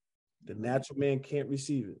right. The natural man can't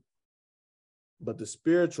receive it. But the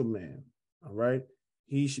spiritual man, all right,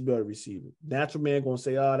 he should be able to receive it. Natural man gonna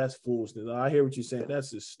say, oh, that's foolishness. I hear what you're saying. That's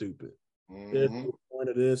just stupid. There's no point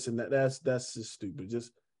of this and that's just stupid.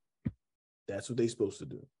 Just that's what they're supposed to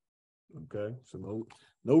do. Okay. So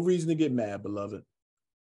no reason to get mad, beloved.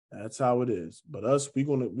 That's how it is. But us, we're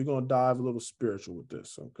gonna dive a little spiritual with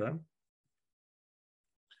this. Okay.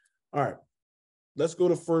 All right. Let's go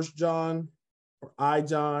to 1 John or I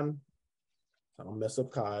John. I don't mess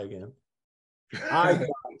up Kai again. I John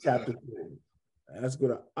chapter 3. Let's go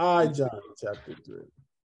to I John chapter 3.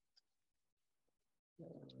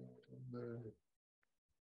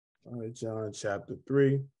 All right, John chapter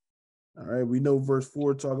 3. All right, we know verse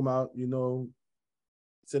 4 talking about,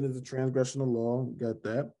 sin is a transgression of law. We got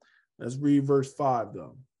that. Let's read verse 5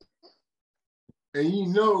 though. And ye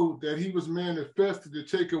know that he was manifested to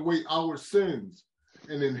take away our sins,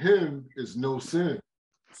 and in him is no sin.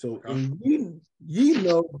 So ye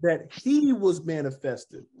know that he was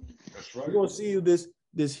manifested. That's right. We're going to see who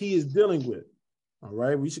this he is dealing with. All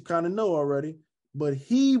right, we should kind of know already. But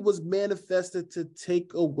he was manifested to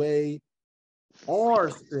take away our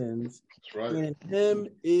sins. That's right. And in him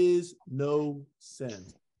is no sin.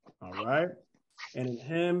 All right. And in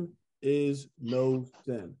him is no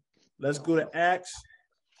sin. Let's go to Acts.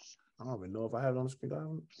 I don't even know if I have it on the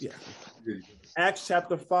screen. Yeah. Acts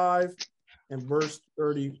chapter 5 and verse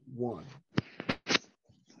 31.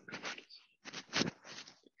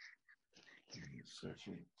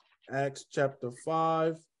 Acts chapter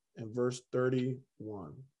 5 and verse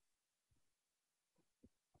 31.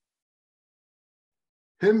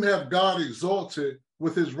 Him have God exalted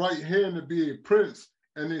with his right hand to be a prince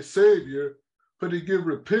and a savior, for to give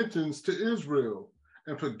repentance to Israel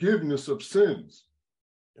and forgiveness of sins.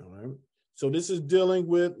 All right. So this is dealing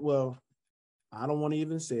with, well, I don't want to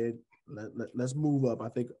even say it. Let's move up. I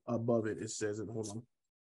think above it, it says it. Hold on.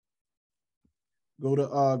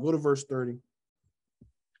 Go to verse 30.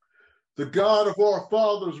 The God of our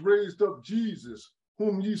fathers raised up Jesus,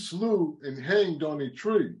 whom ye slew and hanged on a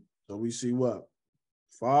tree. So we see what?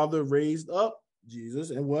 Father raised up Jesus,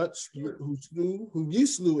 and what? Whom ye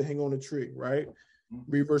slew and hang on a tree, right?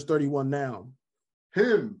 Read verse 31 now.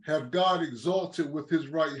 Him have God exalted with his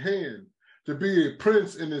right hand to be a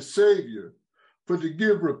prince and a savior, for to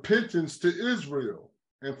give repentance to Israel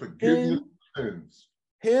and forgiveness of sins.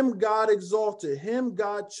 Him God exalted, him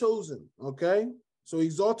God chosen, okay? So he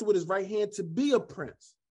exalted with his right hand to be a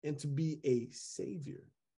prince and to be a savior.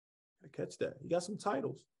 I catch that. You got some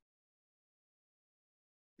titles.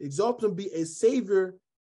 Exalted to be a savior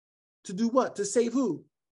to do what? To save who?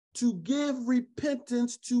 To give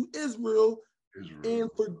repentance to Israel. And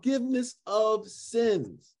forgiveness of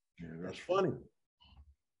sins. Yeah, that's funny.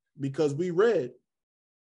 Because we read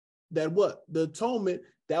that what? The atonement,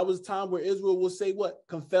 that was time where Israel will say what?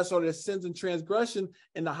 Confess all their sins and transgression,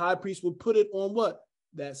 and the high priest would put it on what?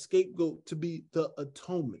 That scapegoat to be the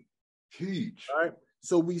atonement. Teach. All right.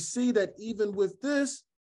 So we see that even with this,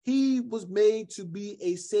 he was made to be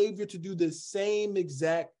a savior to do the same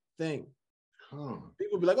exact thing.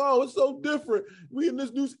 People be like, "Oh, it's so different. We in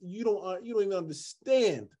this new." You don't even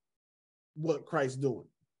understand what Christ's doing.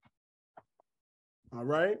 All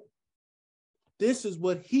right, this is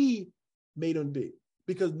what he made him be,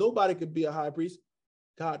 because nobody could be a high priest.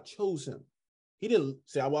 God chose him. He didn't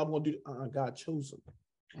say, "Well, I'm going to do." God chose him.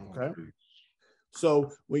 Okay.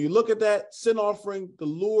 So when you look at that sin offering, the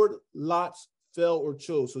Lord lots fell or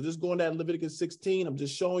chose. So just going to Leviticus 16, I'm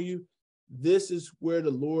just showing you this is where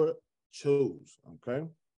the Lord chose. Okay.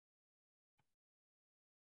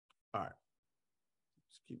 All right.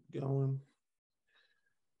 Let's keep going.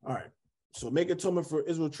 All right. So make atonement for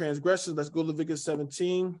Israel transgressions. Let's go to Leviticus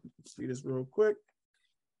 17. Let's see this real quick.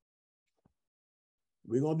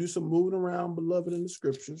 We're going to do some moving around, beloved, in the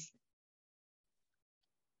scriptures.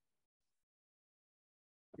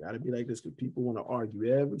 Got to be like this because people want to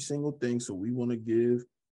argue every single thing. So we want to give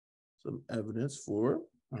some evidence for it.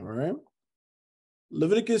 All right.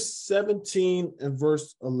 Leviticus 17 and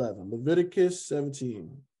verse 11. Leviticus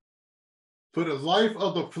 17. For the life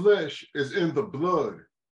of the flesh is in the blood,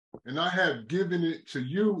 and I have given it to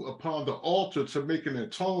you upon the altar to make an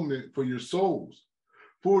atonement for your souls.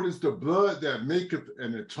 For it is the blood that maketh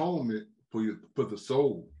an atonement for the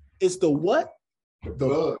soul. It's the what? The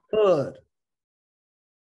blood. Blood.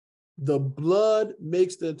 The blood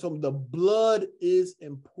makes the atonement. The blood is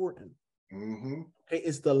important. Mm-hmm. Okay,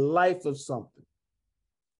 it's the life of something.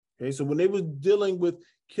 Okay, so when they was dealing with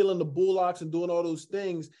killing the bullocks and doing all those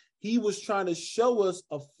things, he was trying to show us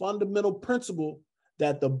a fundamental principle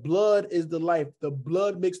that the blood is the life. The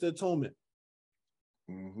blood makes the atonement.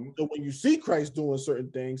 Mm-hmm. So when you see Christ doing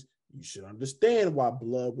certain things, you should understand why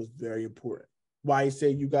blood was very important. Why he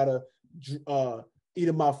said you gotta eat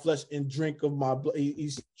of my flesh and drink of my blood.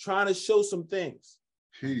 He's trying to show some things.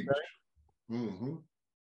 Okay? Mm-hmm.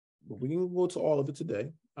 But we can go to all of it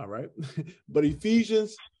today. All right. But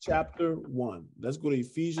Ephesians chapter 1. Let's go to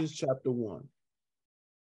Ephesians chapter 1. All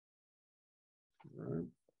right.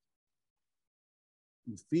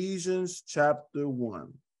 Ephesians chapter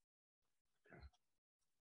 1.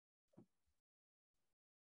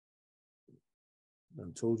 I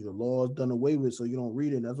told you the law is done away with, so you don't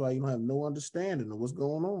read it. That's why you don't have no understanding of what's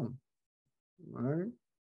going on. All right.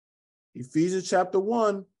 Ephesians chapter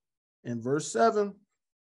 1 and verse 7.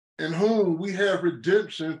 In whom we have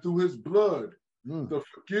redemption through his blood, the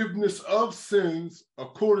forgiveness of sins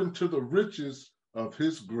according to the riches of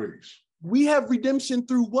his grace. We have redemption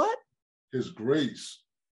through what? His grace.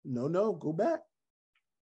 No, go back.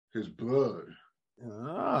 His blood.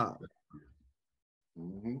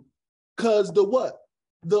 Because the what?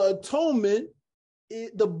 The atonement,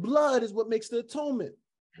 the blood is what makes the atonement.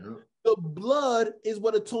 Yeah. The blood is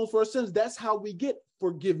what atones for our sins. That's how we get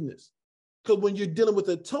forgiveness. Because when you're dealing with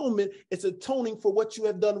atonement, it's atoning for what you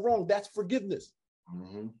have done wrong. That's forgiveness.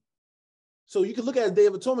 Mm-hmm. So you can look at a day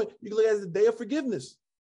of atonement. You can look at it as a day of forgiveness.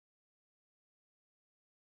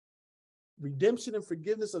 Redemption and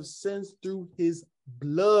forgiveness of sins through his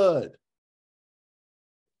blood.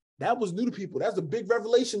 That was new to people. That's a big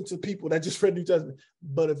revelation to people that just read the New Testament.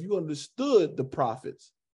 But if you understood the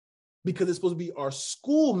prophets, because it's supposed to be our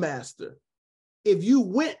schoolmaster, if you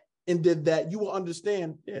went and did that, you will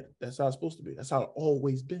understand, yeah, that's how it's supposed to be. That's how it's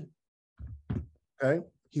always been. Okay?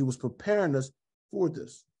 He was preparing us for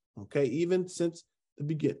this. Okay? Even since the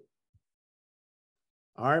beginning.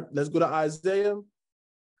 All right, let's go to Isaiah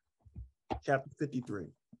chapter 53.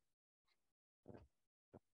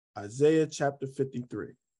 Isaiah chapter 53.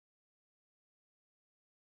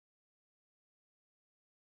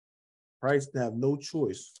 Christ have no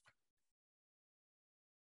choice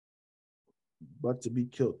but to be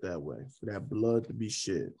killed that way, for that blood to be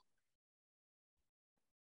shed.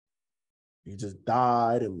 He just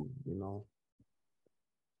died, and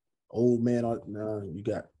old man. No, you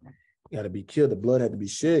got to be killed. The blood had to be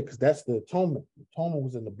shed because that's the atonement. The atonement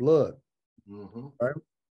was in the blood. Mm-hmm. All right.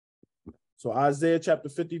 So Isaiah chapter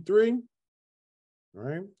 53. All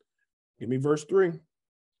right. Give me verse 3.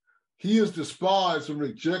 He is despised and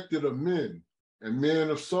rejected of men, and man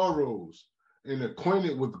of sorrows, and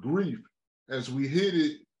acquainted with grief. As we hid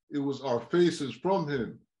it, it was our faces from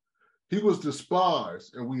him. He was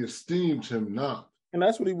despised, and we esteemed him not. And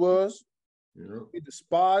that's what he was. Yeah. We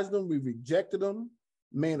despised him. We rejected him.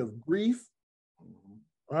 Man of grief.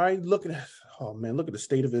 Mm-hmm. All right. Look at the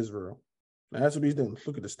state of Israel. Now, that's what he's doing.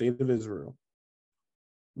 Look at the state of Israel.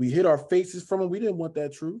 We hid our faces from him. We didn't want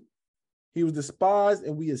that truth. He was despised,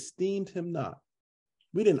 and we esteemed him not.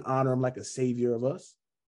 We didn't honor him like a savior of us.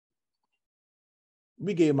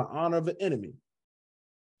 We gave him an honor of an enemy.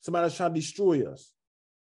 Somebody was trying to destroy us.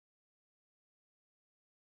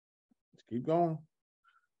 Let's keep going.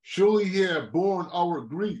 Surely he had borne our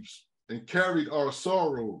griefs and carried our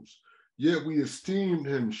sorrows, yet we esteemed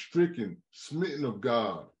him stricken, smitten of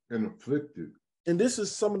God, and afflicted. And this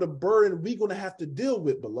is some of the burden we're going to have to deal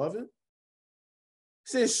with, beloved.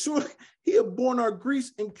 He says, surely he had borne our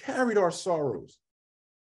griefs and carried our sorrows.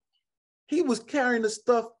 He was carrying the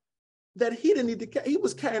stuff that he didn't need to carry. He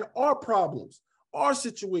was carrying our problems, our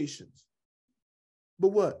situations. But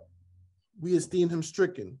what? We esteemed him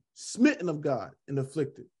stricken, smitten of God, and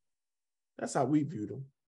afflicted. That's how we viewed him.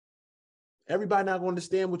 Everybody not going to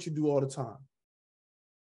understand what you do all the time,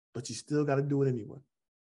 but you still got to do it anyway.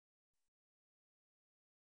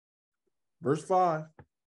 Verse 5.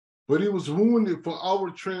 But he was wounded for our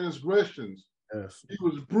transgressions. Yes. He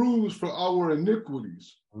was bruised for our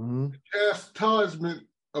iniquities. Mm-hmm. The chastisement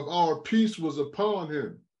of our peace was upon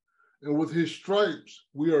him, and with his stripes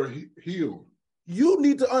we are healed. You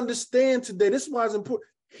need to understand today, this is why it's important.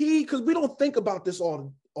 Because we don't think about this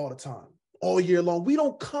all the time, all year long. We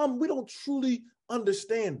don't truly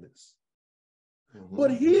understand this. Mm-hmm.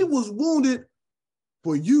 But he was wounded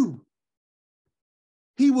for you.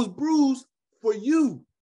 He was bruised for you.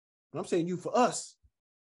 I'm saying you for us.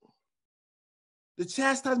 The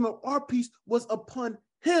chastisement of our peace was upon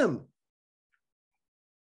him.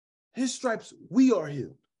 His stripes, we are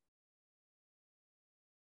healed.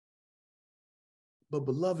 But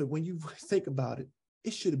beloved, when you think about it,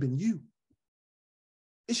 it should have been you.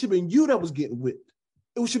 It should have been you that was getting whipped.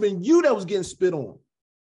 It should have been you that was getting spit on.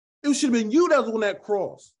 It should have been you that was on that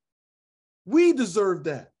cross. We deserve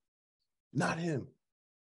that, not him.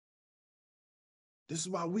 This is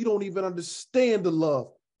why we don't even understand the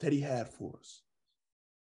love that he had for us.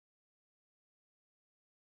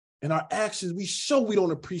 In our actions, we show we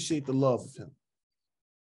don't appreciate the love of him.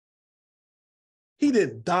 He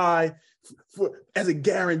didn't die as a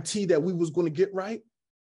guarantee that we was going to get right.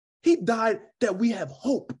 He died that we have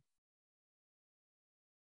hope.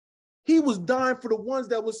 He was dying for the ones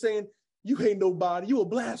that were saying, you ain't nobody, you a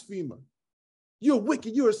blasphemer. You're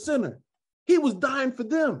wicked, you're a sinner. He was dying for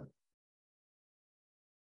them.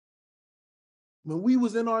 When we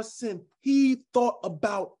was in our sin, he thought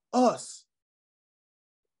about us.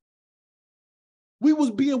 We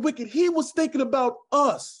was being wicked. He was thinking about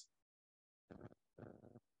us.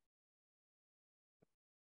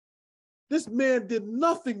 This man did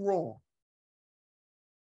nothing wrong.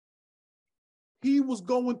 He was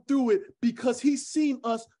going through it because he's seen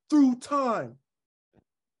us through time.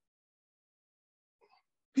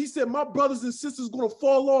 He said, my brothers and sisters are going to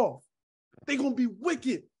fall off. They're going to be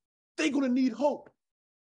wicked. They're going to need hope.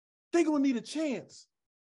 They're going to need a chance.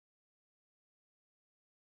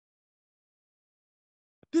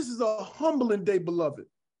 This is a humbling day, beloved.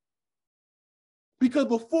 Because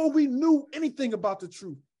before we knew anything about the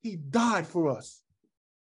truth, he died for us.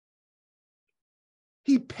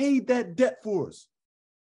 He paid that debt for us.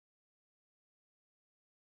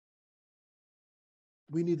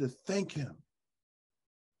 We need to thank him.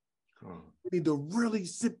 We need to really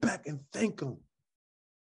sit back and thank him.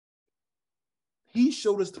 He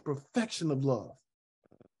showed us the perfection of love.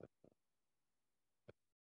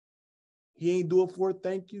 He ain't do it for a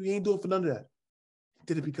thank you. He ain't do it for none of that. He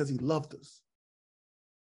did it because he loved us.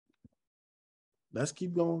 Let's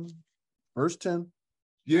keep going. Verse 10.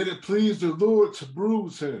 Yet it pleased the Lord to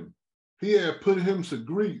bruise him. He had put him to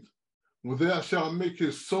grief. When thou shalt make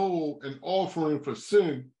his soul an offering for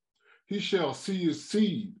sin, he shall see his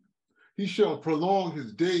seed. He shall prolong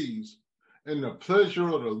his days, and the pleasure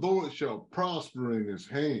of the Lord shall prosper in his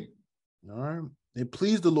hand. All right. It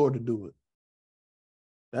pleased the Lord to do it.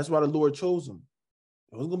 That's why the Lord chose him.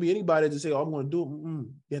 There wasn't going to be anybody that just say, oh, I'm going to do it.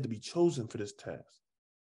 You have to be chosen for this task.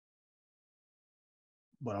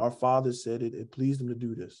 But our Father said it pleased him to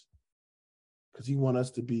do this because he wanted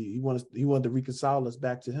us to be, he wanted to reconcile us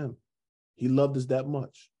back to him. He loved us that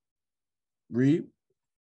much. Read.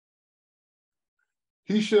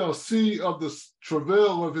 He shall see of the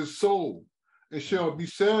travail of his soul and shall be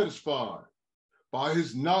satisfied. By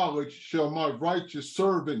his knowledge shall my righteous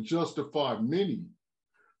servant justify many,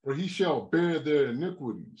 for he shall bear their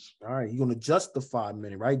iniquities. All right, he's going to justify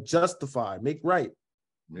many, right? Justify, make right.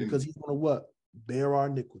 Many. Because he's going to what? Bear our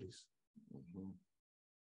iniquities. Mm-hmm.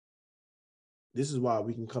 This is why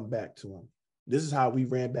we can come back to him. This is how we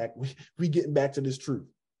ran back. We getting back to this truth.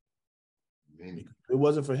 If it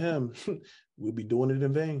wasn't for him, we'd be doing it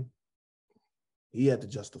in vain. He had to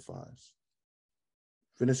justify us.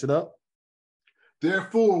 Finish it up.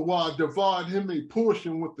 Therefore, will I divide him a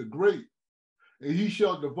portion with the great, and he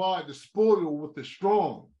shall divide the spoil with the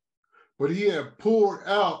strong. But he had poured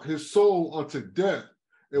out his soul unto death.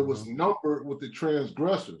 It was numbered with the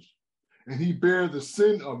transgressors, and he bare the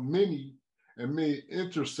sin of many and made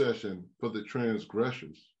intercession for the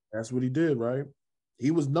transgressors. That's what he did, right?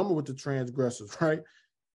 He was numbered with the transgressors, right?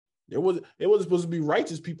 It wasn't supposed to be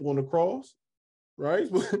righteous people on the cross, right?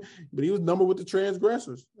 But he was numbered with the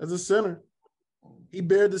transgressors as a sinner. He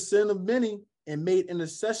bare the sin of many and made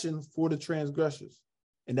intercession for the transgressors.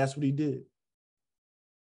 And that's what he did.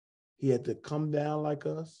 He had to come down like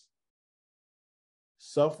us,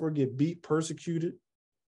 suffer, get beat, persecuted,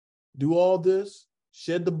 do all this,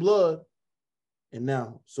 shed the blood. And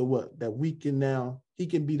now, so what? That we can now, he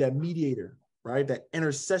can be that mediator, right? That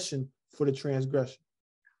intercession for the transgression.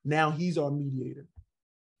 Now he's our mediator.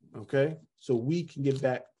 Okay? So we can get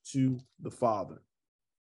back to the Father.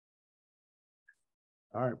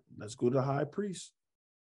 All right, let's go to the high priest.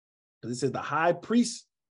 Because it says the high priest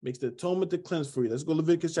makes the atonement to cleanse for you. Let's go to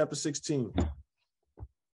Leviticus chapter 16.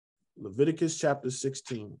 Leviticus chapter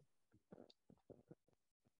 16.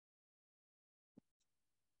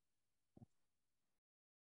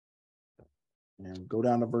 And go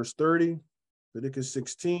down to verse 30. Leviticus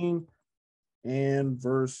 16 and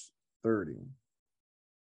verse 30.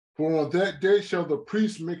 For on that day shall the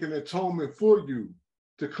priest make an atonement for you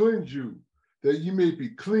to cleanse you, that ye may be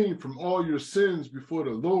clean from all your sins before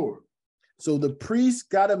the Lord. So the priest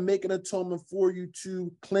got to make an atonement for you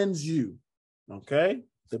to cleanse you. Okay?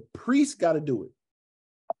 The priest got to do it.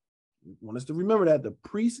 I want us to remember that. The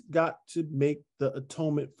priest got to make the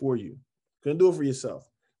atonement for you. Couldn't do it for yourself.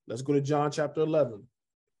 Let's go to John chapter 11.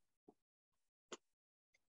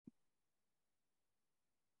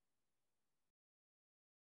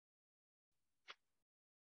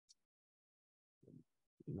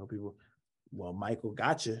 You know, people, well, Michael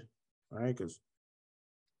got you, right? Because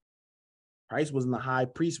Christ wasn't the high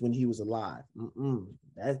priest when he was alive.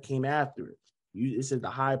 That came after it. It said the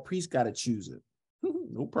high priest got to choose it.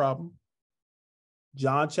 No problem.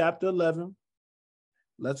 John chapter 11.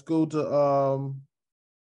 Let's go to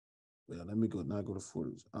let me go. Not go to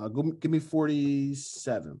 40s. Give me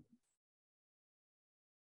 47.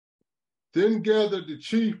 Then gathered the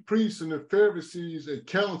chief priests and the Pharisees a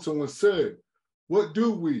council and said, what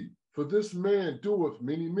do we? For this man doeth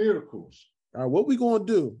many miracles. All right, what we gonna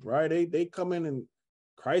do? Right? They come in and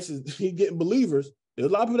Christ is he getting believers. There's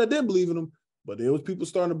a lot of people that didn't believe in him, but there was people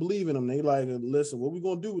starting to believe in him. They like, listen, what we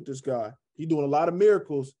gonna do with this guy? He doing a lot of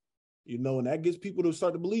miracles, you know, and that gets people to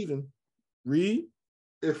start to believe him. Read.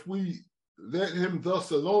 If we let him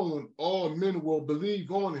thus alone, all men will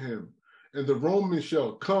believe on him, and the Romans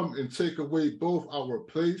shall come and take away both our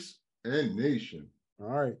place and nation. All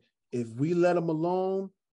right. If we let him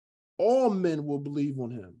alone, all men will believe on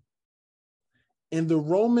him. And the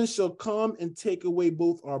Romans shall come and take away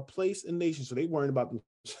both our place and nation. So they worrying about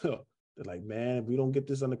themselves. They're like, man, if we don't get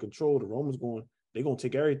this under control, the Romans they're going to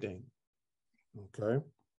take everything. Okay.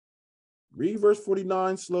 Read verse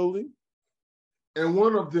 49 slowly. And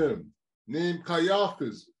one of them, named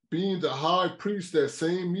Caiaphas, being the high priest that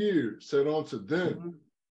same year, said unto them,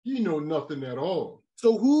 ye know nothing at all.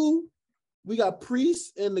 So who? We got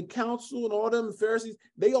priests and the council and all them, the Pharisees,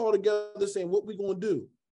 they all together saying, what we going to do?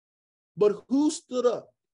 But who stood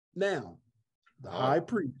up now? The high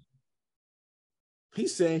priest.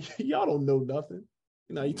 He's saying, y'all don't know nothing.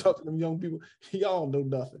 You know, you talk to them young people, y'all don't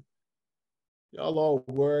know nothing. Y'all all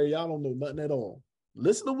worry, y'all don't know nothing at all.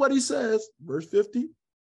 Listen to what he says, verse 50.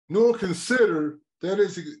 Nor consider that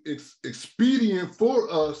it's expedient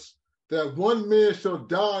for us that one man shall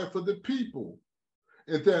die for the people,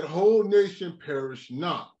 and that whole nation perish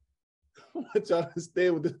not. I want y'all to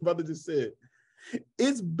understand what this brother just said.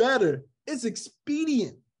 It's better, it's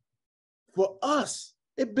expedient for us.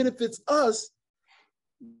 It benefits us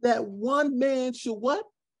that one man should what?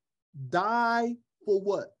 Die for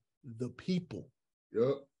what? The people.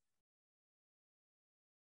 Yep.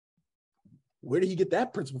 Where did he get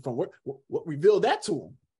that principle from? What revealed that to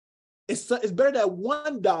him? It's better that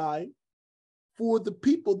one die for the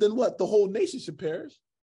people than what? The whole nation should perish.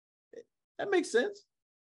 That makes sense.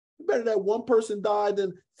 It's better that one person died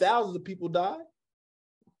than thousands of people die.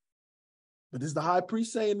 But this is the high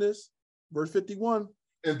priest saying this, verse 51.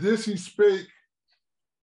 And this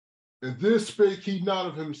spake he not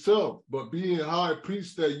of himself, but being high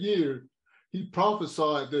priest that year, he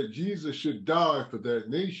prophesied that Jesus should die for that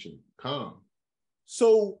nation. Come.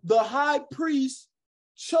 So the high priest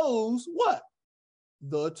chose what?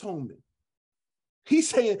 The atonement. He's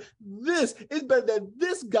saying this, it's better that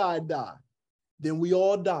this guy die than we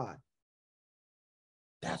all die.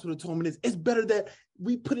 That's what atonement is. It's better that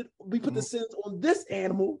we put the sins on this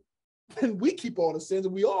animal than we keep all the sins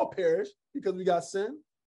and we all perish because we got sin.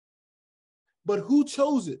 But who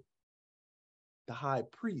chose it? The high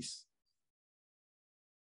priest.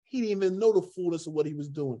 He didn't even know the fullness of what he was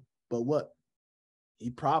doing. But what?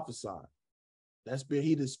 He prophesied. The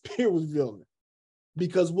Spirit was revealing it.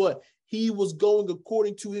 Because what? He was going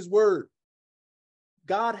according to his word.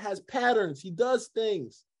 God has patterns. He does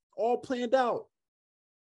things all planned out.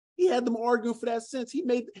 He had them arguing for that sense.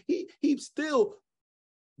 He still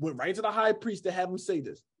went right to the high priest to have him say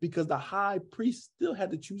this because the high priest still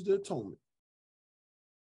had to choose the atonement.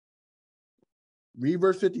 Read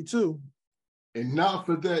verse 52. And not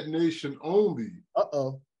for that nation only,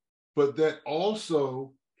 but that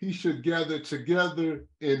also he should gather together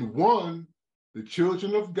in one the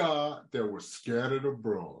children of God that were scattered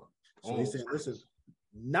abroad. So he said, listen,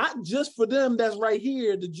 not just for them that's right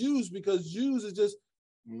here, the Jews, because Jews is just,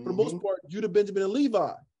 for the most part, Judah, Benjamin, and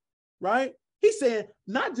Levi, right? He's saying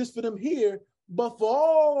not just for them here, but for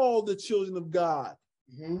all the children of God.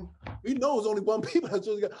 We know it's only one people that's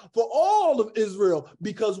children of God, for all of Israel,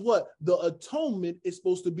 because what? The atonement is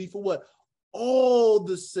supposed to be for what? All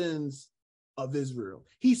the sins of Israel.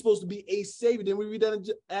 He's supposed to be a savior. Didn't we read that in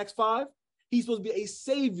Acts 5? He's supposed to be a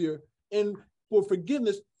savior and for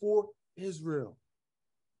forgiveness for Israel.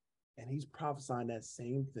 And he's prophesying that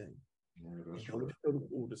same thing. Yeah, that's don't right. show the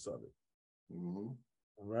fullness of it. Mm-hmm.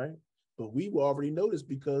 All right. But we will already know this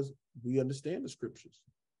because we understand the scriptures.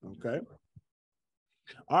 Okay.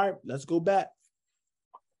 All right, let's go back.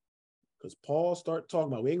 Because Paul start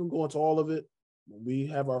talking about, we ain't gonna go into all of it. When we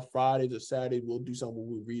have our Friday to Saturday, we'll do something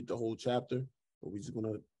where we read the whole chapter, but we're just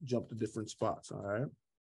gonna jump to different spots. All right.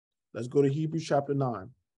 Let's go to Hebrews chapter 9.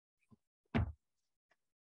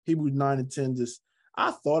 Hebrews 9 and 10. Just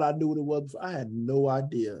I thought I knew what it was. I had no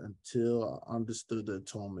idea until I understood the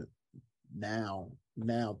atonement. Now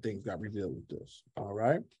things got revealed with this. All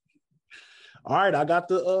right. All right, I got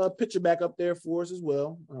the picture back up there for us as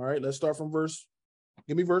well. All right, let's start from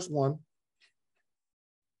give me verse 1.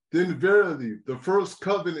 Then verily, the first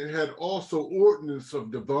covenant had also ordinance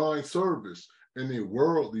of divine service and a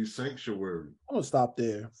worldly sanctuary. I'm going to stop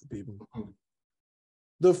there for people.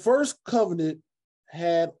 The first covenant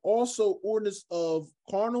had also ordinance of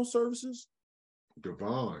carnal services.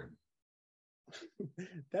 Divine.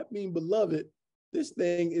 That means, beloved, this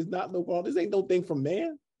thing is not no carnal. This ain't no thing from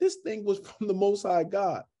man. This thing was from the Most High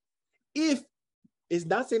God. If it's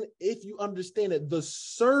not saying if you understand it, the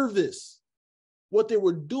service, what they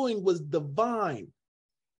were doing was divine.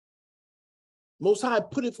 Most High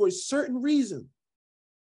put it for a certain reason.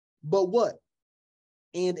 But what?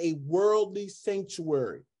 And a worldly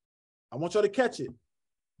sanctuary. I want y'all to catch it.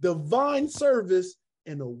 Divine service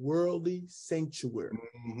and a worldly sanctuary.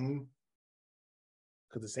 Mm-hmm.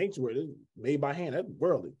 Because the sanctuary is made by hand, that's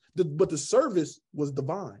worldly. But the service was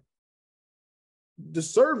divine. The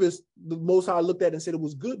service, the Most High looked at and said it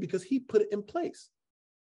was good because he put it in place.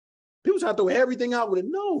 People try to throw everything out with it.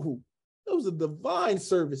 No, it was a divine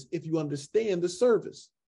service if you understand the service.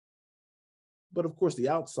 But of course, the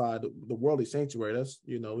outside, the worldly sanctuary, that's,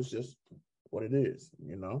 it's just what it is,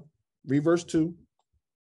 Read verse 2.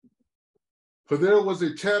 For there was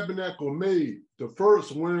a tabernacle made, the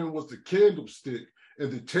first wherein was the candlestick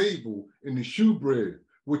and the table and the shewbread,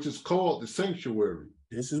 which is called the sanctuary.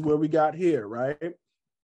 This is where we got here, right?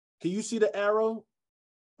 Can you see the arrow,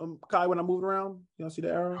 Kai, when I'm moving around? You don't see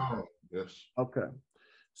the arrow? Oh, yes. Okay.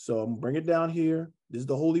 So I'm going to bring it down here. This is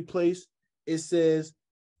the holy place. It says,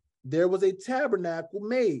 there was a tabernacle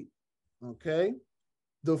made, okay?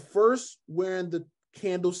 The first wearing the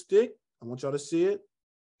candlestick. I want y'all to see it.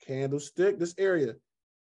 Candlestick, this area.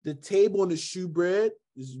 The table and the shewbread.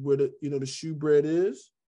 This is where the shewbread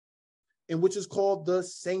is. And which is called the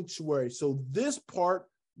sanctuary. So this part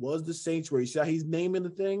was the sanctuary. See how he's naming the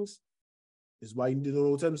things? This is why you need the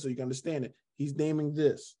Old Testament so you can understand it. He's naming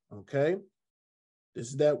this, okay? This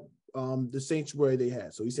is that the sanctuary they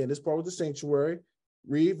had. So he's saying this part was the sanctuary.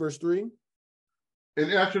 Read verse 3.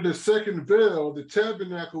 And after the second veil, the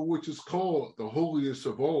tabernacle, which is called the holiest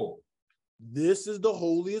of all. This is the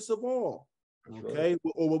holiest of all, okay? Right.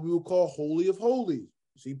 Or what we would call holy of holies.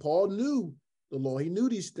 See, Paul knew the law. He knew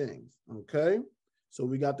these things, okay? So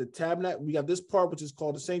we got the tabernacle. We got this part, which is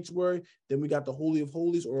called the sanctuary. Then we got the holy of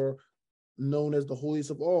holies, or known as the holiest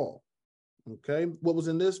of all, okay? What was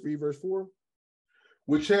in this? Read verse 4.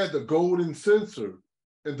 Which had the golden censer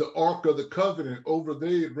and the ark of the covenant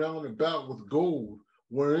overlaid round about with gold,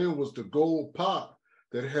 wherein was the gold pot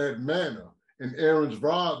that had manna, and Aaron's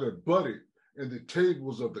rod that budded, and the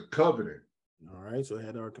tables of the covenant. All right, so it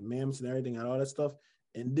had our commandments and everything, and all that stuff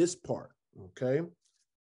in this part, okay?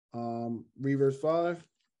 Read verse 5.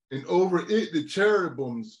 And over it the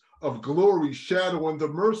cherubims of glory shadowing the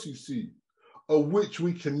mercy seat, of which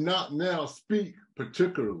we cannot now speak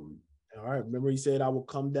particularly. All right, remember he said, I will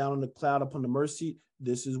come down on the cloud upon the mercy.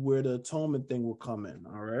 This is where the atonement thing will come in,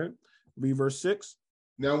 all right? Read verse 6.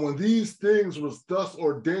 Now when these things was thus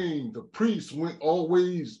ordained, the priests went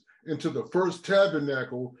always into the first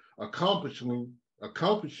tabernacle, accomplishing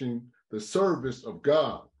the service of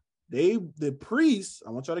God. The priests,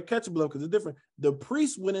 I want y'all to catch it below because it's different. The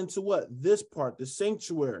priests went into what? This part, the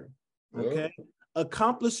sanctuary, okay? Yeah.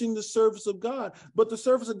 Accomplishing the service of God. But the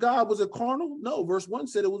service of God, was it carnal? No, verse 1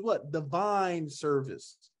 said it was what? Divine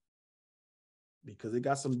service. Because it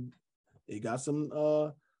got some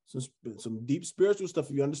deep spiritual stuff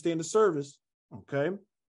if you understand the service, okay?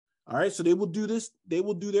 All right, so they will do this. They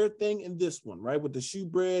will do their thing in this one, right? With the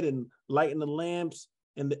shewbread and lighting the lamps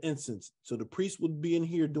and the incense. So the priest would be in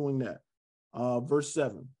here doing that. Verse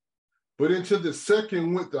 7. But into the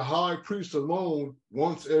second went the high priest alone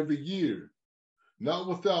once every year, not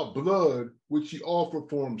without blood, which he offered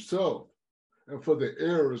for himself and for the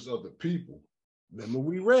errors of the people. Remember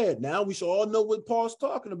we read. Now we should all know what Paul's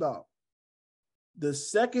talking about. The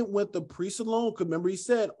second went the priest alone. Because remember he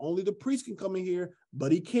said only the priest can come in here,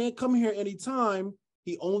 but he can't come here anytime.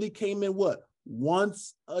 He only came in what?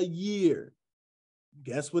 Once a year.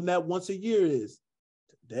 Guess when that once a year is?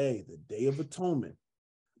 Today, the Day of Atonement.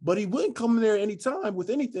 But he wouldn't come in there anytime with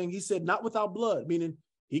anything. He said, not without blood, meaning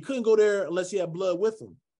he couldn't go there unless he had blood with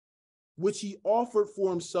him, which he offered for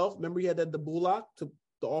himself. Remember, he had that the bullock to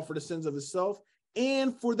offer the sins of himself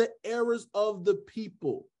and for the errors of the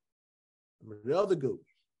people. Remember the other goat,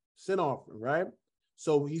 sin offering, right?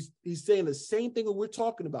 So he's saying the same thing that we're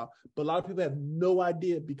talking about, but a lot of people have no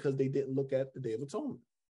idea because they didn't look at the Day of Atonement.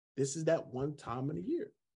 This is that one time in a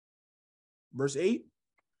year. Verse 8.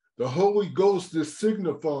 The Holy Ghost is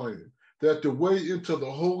signifying that the way into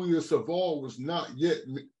the holiest of all was not yet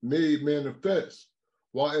made manifest,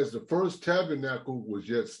 while as the first tabernacle was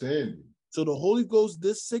yet standing. So the Holy Ghost,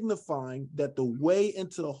 this signifying that the way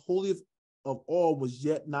into the holiest of all was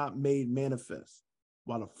yet not made manifest,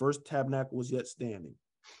 while the first tabernacle was yet standing.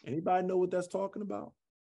 Anybody know what that's talking about?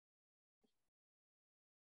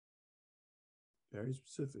 Very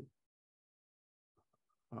specific.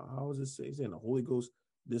 How does it say? He's saying the Holy Ghost,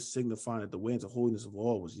 this signifying that the way into holiness of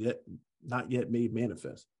all was not yet made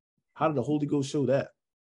manifest. How did the Holy Ghost show that?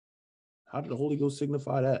 How did the Holy Ghost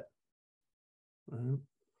signify that? Right.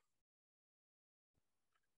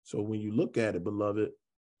 So when you look at it, beloved,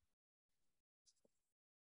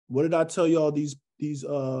 what did I tell you all these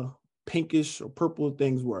pinkish or purple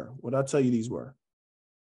things were? What did I tell you these were?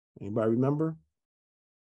 Anybody remember?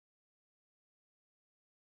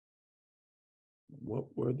 What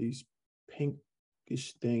were these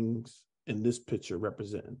pinkish things in this picture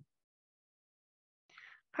representing?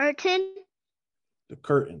 Curtain. The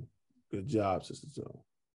curtain. Good job, Sister Zelle.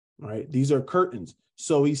 Right? These are curtains.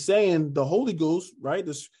 So he's saying the Holy Ghost, right?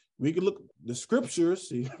 We can look the scriptures.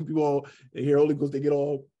 See, people all they hear Holy Ghost, they get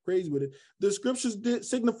all crazy with it. The scriptures did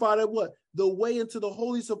signify that what? The way into the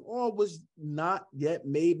holiest of all was not yet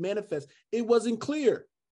made manifest. It wasn't clear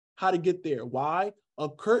how to get there. Why? A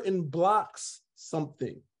curtain blocks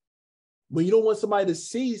something. When you don't want somebody to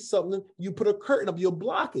see something, you put a curtain up, you'll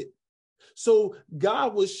block it. So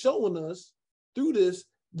God was showing us through this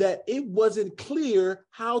that it wasn't clear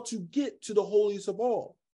how to get to the holiest of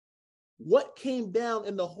all. What came down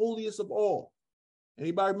in the holiest of all?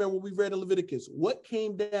 Anybody remember what we read in Leviticus? What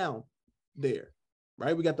came down there?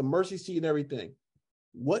 Right? We got the mercy seat and everything.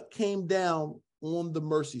 What came down on the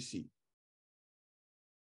mercy seat?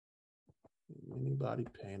 Anybody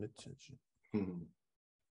paying attention?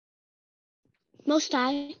 Most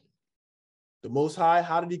High. The Most High,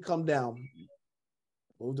 how did he come down?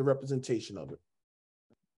 What was the representation of it?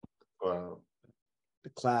 The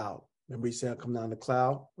cloud. Remember he said, come down the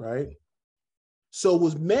cloud, right? So it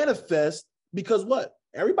was manifest because what?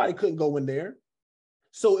 Everybody couldn't go in there.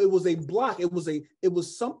 So it was a block. It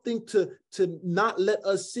was something to not let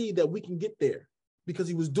us see that we can get there because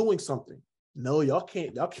he was doing something. No, y'all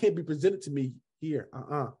can't be presented to me here.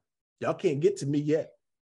 Y'all can't get to me yet.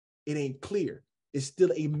 It ain't clear. It's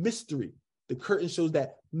still a mystery. The curtain shows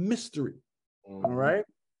that mystery. All right.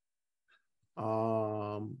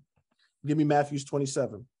 Give me Matthew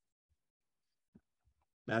 27.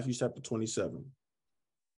 Matthew chapter 27.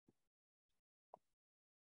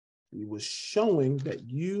 He was showing that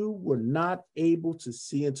you were not able to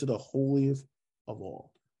see into the holiest of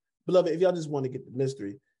all. Beloved, if y'all just want to get the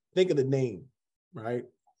mystery, think of the name, right?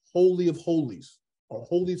 Holy of holies or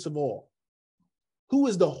holiest of all. Who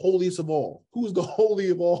is the holiest of all? Who is the holy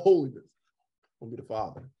of all holiness? Will be the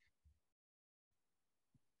Father.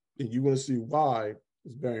 And you're going to see why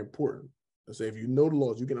it's very important. I say if you know the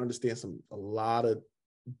laws, you can understand a lot of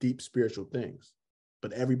deep spiritual things,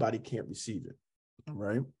 but everybody can't receive it. All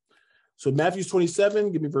right. So Matthew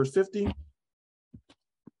 27, give me verse 50.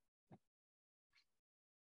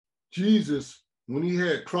 Jesus, when he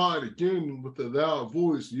had cried again with a loud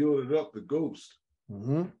voice, yielded up the ghost.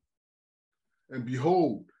 And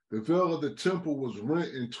behold, the veil of the temple was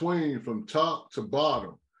rent in twain from top to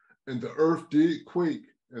bottom, and the earth did quake,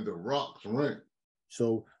 and the rocks rent.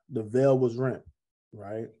 So the veil was rent,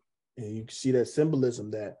 right? And you can see that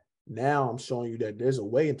symbolism that now I'm showing you that there's a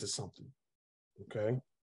way into something, okay?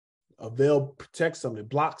 A veil protects something,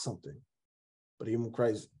 blocks something. But even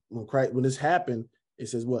when this happened, it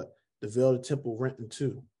says what? The veil of the temple rent in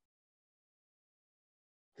two.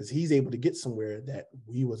 Because he's able to get somewhere that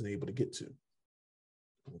we wasn't able to get to.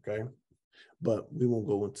 Okay? But we won't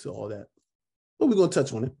go into all that. But we're going to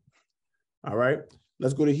touch on it. All right?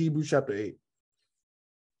 Let's go to Hebrews chapter 8.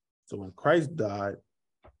 So when Christ died,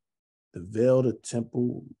 the veil of the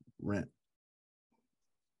temple rent.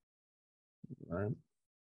 All right?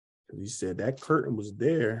 He said that curtain was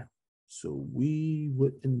there so we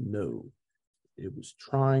wouldn't know. It was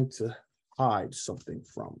trying to hide something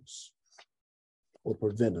from us or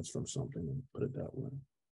prevent us from something, put it that way.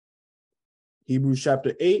 Hebrews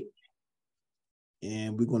chapter 8,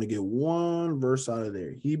 And we're going to get one verse out of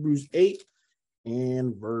there. Hebrews 8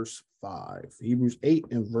 and verse 5. Hebrews 8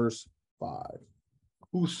 and verse 5.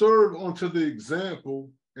 Who serve unto the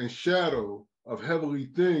example and shadow of heavenly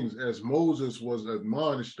things, as Moses was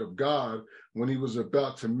admonished of God when he was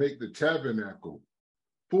about to make the tabernacle.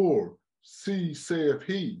 For, see, saith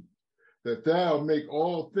he, that thou make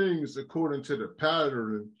all things according to the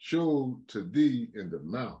pattern showed to thee in the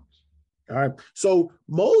mount. All right. So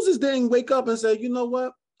Moses didn't wake up and say, you know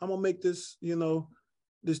what? I'm going to make this,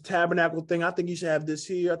 this tabernacle thing. I think you should have this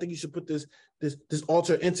here. I think you should put this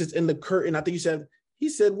altar incense in the curtain. I think you should have. He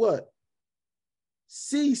said what?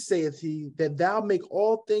 See, saith he, that thou make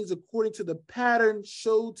all things according to the pattern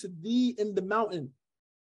showed to thee in the mountain.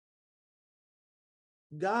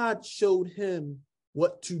 God showed him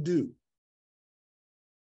what to do.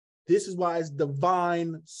 This is why it's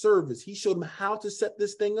divine service. He showed him how to set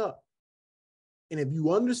this thing up. And if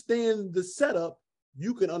you understand the setup,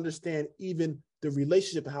 you can understand even the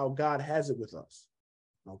relationship, how God has it with us.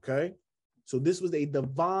 Okay? So this was a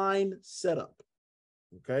divine setup.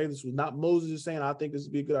 Okay? This was not Moses just saying, I think this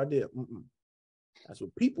would be a good idea. That's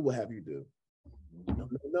what people will have you do.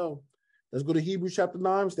 No. Let's go to Hebrews chapter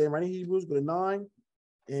 9. Stay right in Hebrews. Go to 9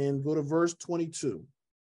 and go to verse 22.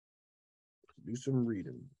 Do some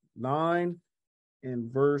reading. 9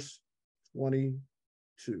 and verse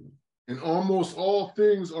 22. And almost all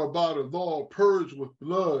things are by the law purged with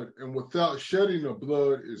blood, and without shedding of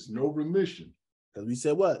blood is no remission. Because we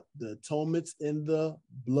said what? The atonement's in the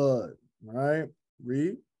blood, right?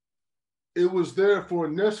 Read. It was therefore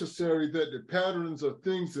necessary that the patterns of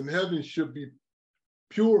things in heaven should be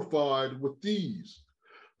purified with these,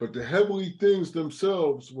 but the heavenly things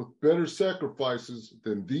themselves with better sacrifices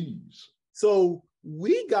than these. So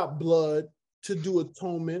we got blood to do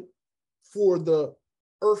atonement for the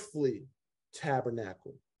earthly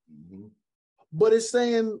tabernacle. But it's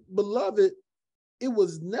saying, beloved, it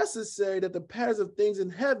was necessary that the patterns of things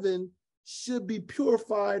in heaven should be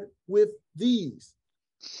purified with these,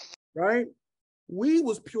 right? We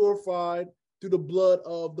was purified through the blood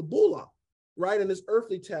of the bullock, right, in this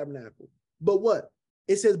earthly tabernacle. But what?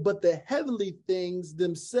 It says, but the heavenly things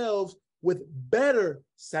themselves with better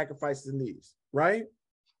sacrifices than these, right?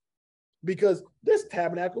 Because this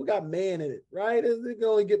tabernacle got man in it, right? It can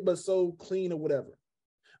only get but so clean or whatever.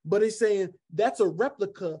 But it's saying that's a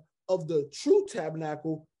replica of the true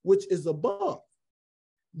tabernacle, which is above.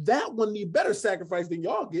 That one need better sacrifice than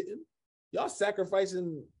y'all getting. Y'all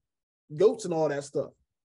sacrificing goats and all that stuff.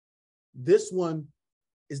 This one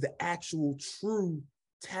is the actual true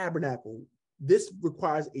tabernacle. This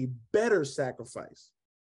requires a better sacrifice.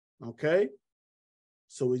 Okay?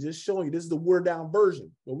 So we're just showing you, this is the watered down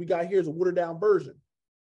version. What we got here is a watered down version.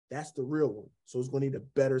 That's the real one. So it's going to need a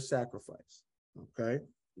better sacrifice. Okay?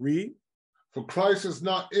 Read. For Christ has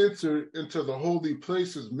not entered into the holy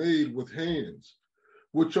places made with hands,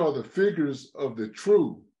 which are the figures of the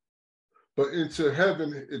true, but into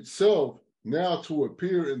heaven itself, now to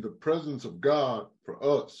appear in the presence of God for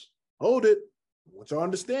us. Hold it. I want you to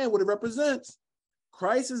understand what it represents.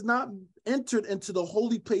 Christ has not entered into the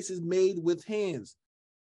holy places made with hands.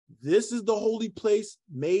 This is the holy place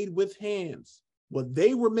made with hands. What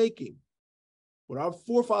they were making, what our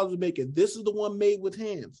forefathers were making, this is the one made with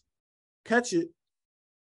hands. Catch it.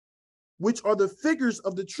 Which are the figures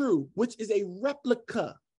of the true, which is a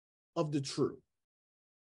replica of the true.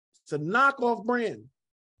 It's a knockoff brand,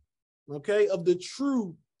 okay, of the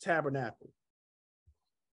true tabernacle.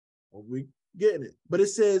 Are we getting it? But it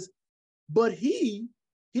says, but he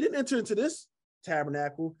didn't enter into this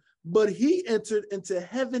tabernacle, but he entered into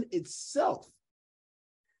heaven itself,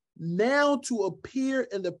 now to appear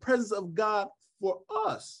in the presence of God for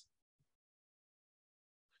us.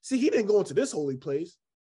 See, he didn't go into this holy place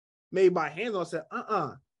made by hands and said,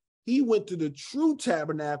 He went to the true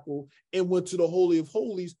tabernacle and went to the Holy of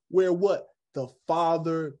Holies where what? The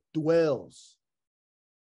Father dwells.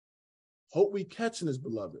 Hope we catching this,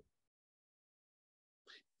 beloved.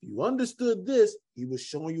 If you understood this, he was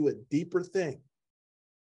showing you a deeper thing.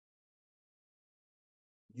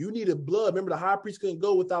 You needed blood. Remember, the high priest couldn't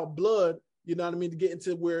go without blood, you know what I mean, to get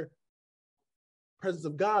into where the presence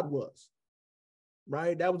of God was,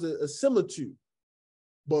 right? That was a similitude.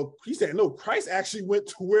 But he said, no, Christ actually went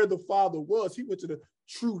to where the Father was. He went to the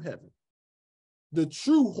true heaven, the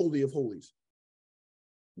true Holy of Holies,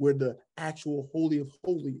 where the actual Holy of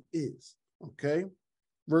Holies is, okay?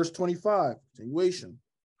 Verse 25, continuation.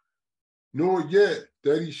 Nor yet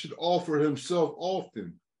that he should offer himself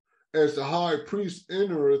often, as the high priest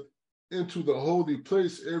entereth into the holy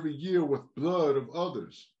place every year with blood of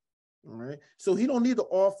others. All right. So he don't need the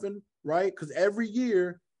offering, right? Because every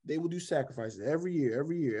year they will do sacrifices every year,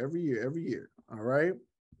 every year, every year, every year. All right.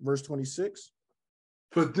 Verse 26.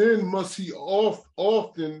 For then must he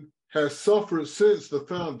often have suffered since the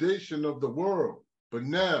foundation of the world. But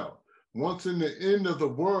now, once in the end of the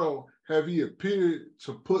world, have he appeared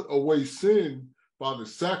to put away sin by the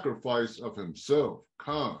sacrifice of himself.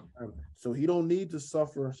 So he don't need to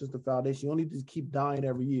suffer since the foundation. You don't need to keep dying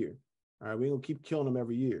every year. All right, we ain't gonna keep killing him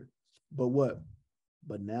every year. But what?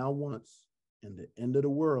 But now once in the end of the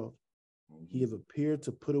world, he have appeared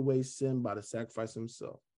to put away sin by the sacrifice of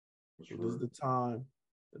himself. So this is the time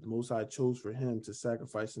that the Most High chose for him to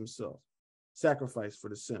sacrifice himself. Sacrifice for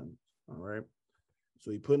the sin. All right.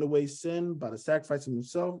 So he putting away sin by the sacrifice of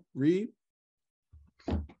himself. Read.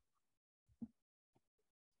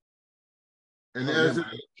 And as it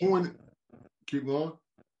is appointed, keep going.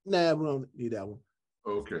 Nah, we don't need that one.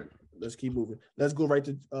 Okay. Let's keep moving. Let's go right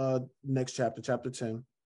to next chapter, chapter 10.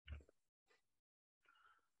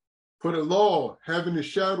 For the law, having a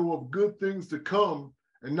shadow of good things to come,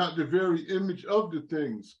 and not the very image of the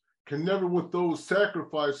things, can never with those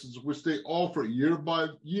sacrifices which they offer year by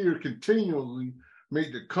year continually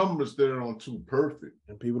make the comers thereunto perfect.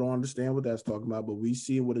 And people don't understand what that's talking about, but we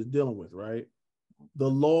see what it's dealing with, right? The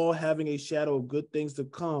law having a shadow of good things to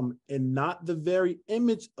come and not the very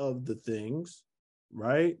image of the things,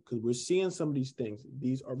 right? Because we're seeing some of these things.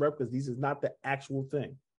 These are replicas. These is not the actual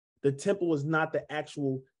thing. The temple is not the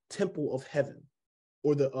actual temple of heaven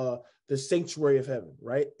or the sanctuary of heaven,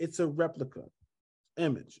 right? It's a replica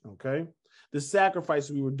image, okay? The sacrifice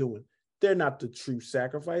we were doing, they're not the true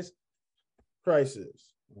sacrifice. Christ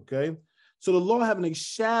is, okay? So the law having a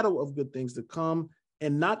shadow of good things to come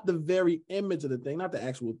and not the very image of the thing, not the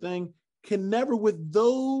actual thing, can never with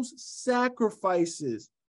those sacrifices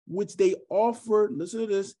which they offer, listen to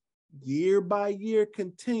this, year by year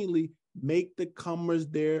continually, make the comers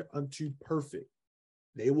thereunto perfect.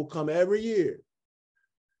 They will come every year,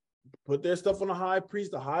 put their stuff on the high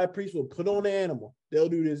priest will put on the animal. They'll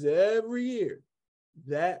do this every year.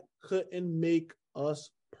 That couldn't make us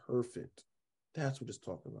perfect. That's what it's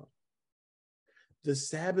talking about. The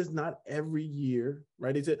Sabbath is not every year,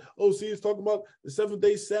 right? They said, oh, see, it's talking about the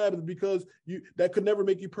 7th-day Sabbath because that could never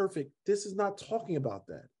make you perfect. This is not talking about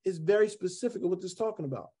that. It's very specific of what this is talking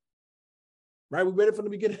about, right? We read it from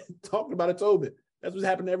the beginning, talking about Atonement. That's what's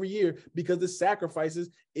happening every year because the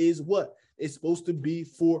sacrifices is what? It's supposed to be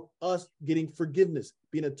for us getting forgiveness,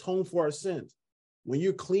 being atoned for our sins. When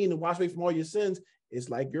you're clean and washed away from all your sins, it's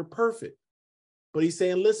like you're perfect. But he's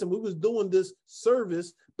saying, listen, we was doing this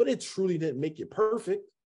service, but it truly didn't make you perfect,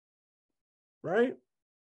 right?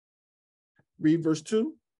 Read verse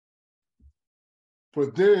 2. For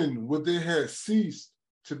then would they have ceased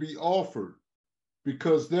to be offered,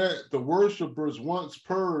 because that the worshipers once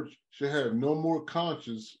purged should have no more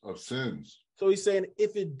conscience of sins. So he's saying,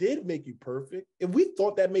 if it did make you perfect, if we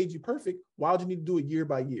thought that made you perfect, why would you need to do it year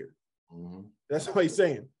by year? Mm-hmm. That's what he's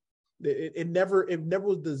saying. It never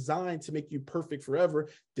was designed to make you perfect forever.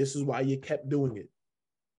 This is why you kept doing it.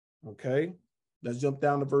 Okay, let's jump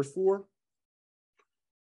down to verse 4.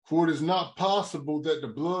 For it is not possible that the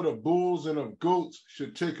blood of bulls and of goats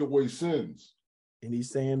should take away sins. And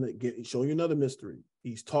he's saying that, show you another mystery.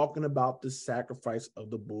 He's talking about the sacrifice of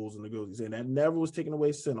the bulls and the goats. He's saying that never was taking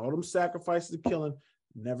away sin. All them sacrifices of killing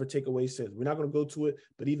never take away sins. We're not going to go to it,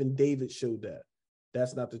 but even David showed that.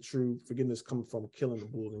 That's not the true forgiveness coming from killing the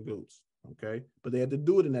bulls and goats. Okay, but they had to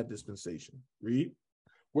do it in that dispensation. Read.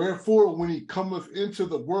 Wherefore, when he cometh into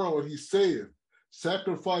the world, he saith,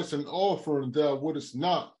 sacrifice and offering thou wouldest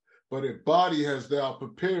not, but a body hast thou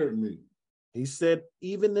prepared me. He said,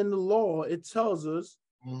 even in the law, it tells us,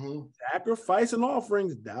 sacrifice and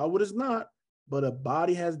offerings thou wouldest not, but a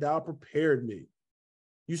body hast thou prepared me.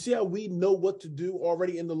 You see how we know what to do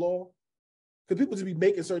already in the law? Because people just be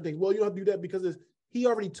making certain things. Well, you don't have to do that because he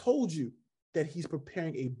already told you that he's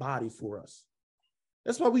preparing a body for us.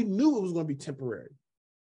 That's why we knew it was going to be temporary.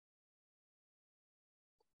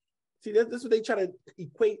 See, that's what they try to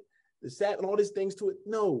equate the Sabbath and all these things to it.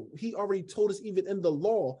 No, he already told us even in the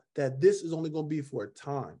law that this is only going to be for a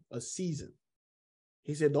time, a season.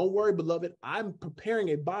 He said, don't worry, beloved, I'm preparing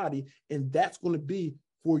a body and that's going to be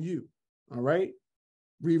for you. All right.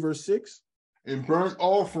 Read verse 6. In burnt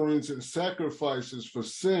offerings and sacrifices for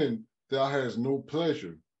sin, thou hast no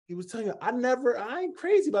pleasure. He was telling you, I ain't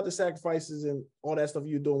crazy about the sacrifices and all that stuff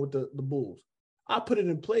you're doing with the bulls. I put it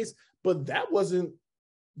in place, but that wasn't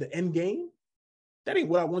the end game. That ain't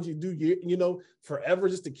what I want you to do, forever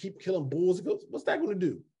just to keep killing bulls and goats. What's that going to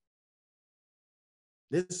do?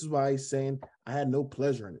 This is why he's saying I had no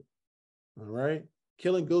pleasure in it. All right.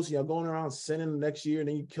 Killing goats, y'all going around sinning the next year, and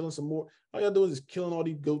then you killing some more. All y'all doing is killing all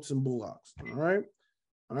these goats and bullocks. All right.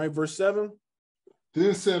 All right, verse 7.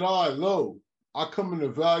 Then said I, lo, I come in the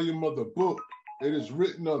volume of the book. It is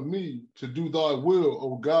written of me to do thy will,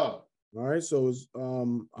 O God. All right, so it's,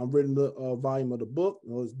 I'm reading the volume of the book.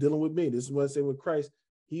 It's dealing with me. This is what I say with Christ.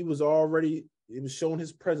 He was already, it was showing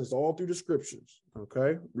his presence all through the scriptures.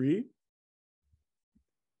 Okay, read.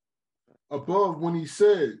 Above, when he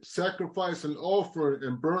said, sacrifice and offering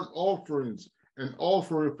and burnt offerings and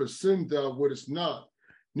offering for sin thou wouldest not,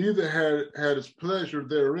 neither had his pleasure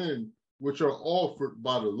therein, which are offered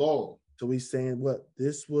by the law. So he's saying what?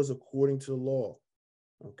 This was according to the law.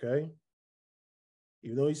 Okay.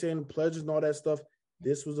 Even though he's saying the pledges and all that stuff,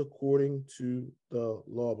 this was according to the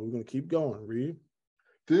law. But we're going to keep going. Read.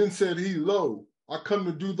 Then said he, lo, I come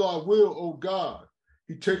to do thy will, O God.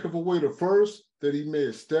 He taketh away the first, that he may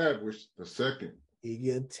establish the second. He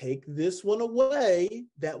can take this one away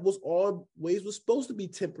that was always was supposed to be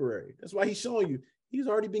temporary. That's why he's showing you. He's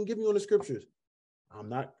already been giving you on the scriptures. I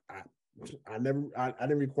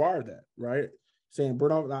didn't require that, right? Saying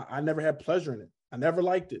burn off, I never had pleasure in it. I never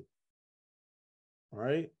liked it. All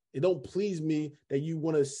right. It don't please me that you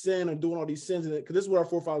want to sin and doing all these sins in it, because this is what our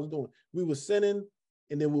forefathers were doing. We were sinning,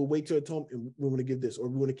 and then we'll wait till atonement, and we want to give this, or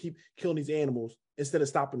we want to keep killing these animals instead of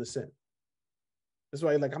stopping the sin. That's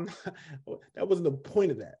why, like, that wasn't the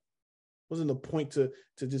point of that. It wasn't the point to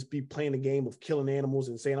just be playing the game of killing animals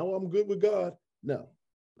and saying, oh, I'm good with God. No.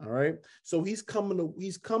 All right. So he's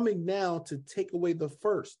coming now to take away the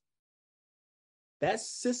first. That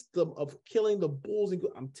system of killing the bulls,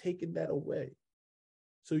 I'm taking that away.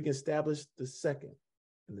 So you can establish the second.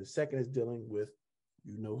 And the second is dealing with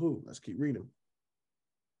you know who. Let's keep reading.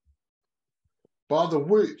 By the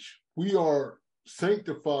which we are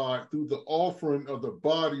sanctified through the offering of the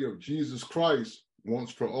body of Jesus Christ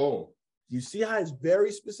once for all. You see how it's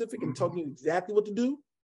very specific and telling you exactly what to do?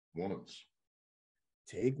 Once.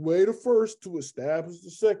 Take away the first to establish the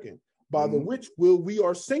second, by the which will we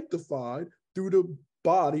are sanctified through the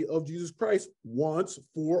body of Jesus Christ once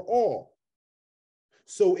for all.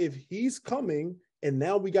 So if he's coming and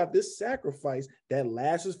now we got this sacrifice that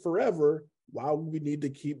lasts forever, why would we need to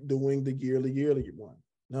keep doing the yearly one?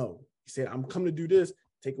 No, he said, I'm coming to do this,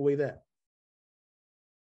 take away that.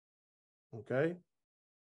 Okay.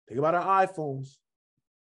 Think about our iPhones,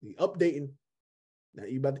 the updating. Now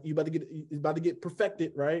you about to get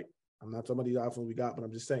perfected, right? I'm not talking about these iPhones we got, but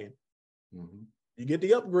I'm just saying. Mm-hmm. You get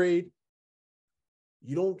the upgrade.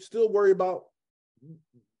 You don't still worry about,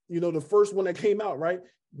 the first one that came out, right?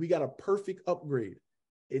 We got a perfect upgrade.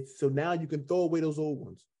 So now you can throw away those old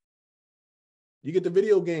ones. You get the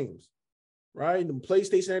video games, right? The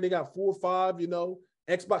PlayStation, they got 4 or 5,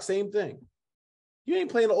 Xbox, same thing. You ain't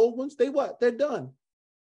playing the old ones. They're done.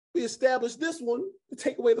 We established this one to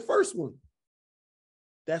take away the first one.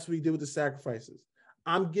 That's what he did with the sacrifices.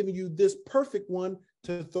 I'm giving you this perfect one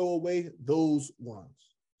to throw away those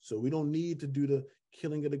ones. So we don't need to do the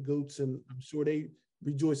killing of the goats, and I'm sure they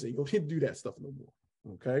rejoice. You don't need to do that stuff no more.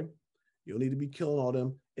 Okay? You don't need to be killing all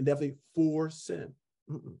them, and definitely for sin.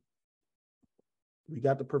 We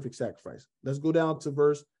got the perfect sacrifice. Let's go down to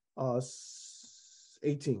verse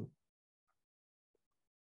 18.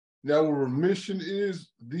 Now where remission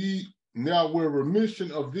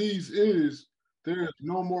of these is, there is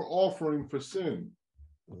no more offering for sin.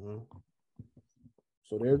 Mm-hmm.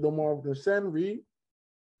 So there's no more offering for sin. Read.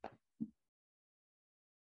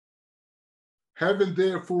 Having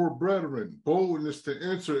therefore, brethren, boldness to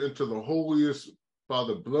enter into the holiest by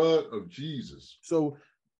the blood of Jesus. So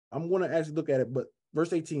I'm going to actually look at it, but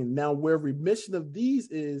verse 18, now where remission of these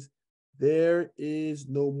is, there is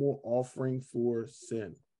no more offering for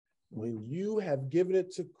sin. When you have given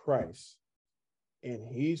it to Christ and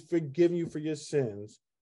he's forgiven you for your sins,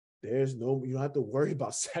 you don't have to worry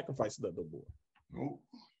about sacrificing no more. Nope.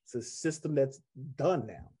 It's a system that's done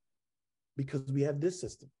now because we have this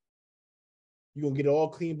system. You're going to get it all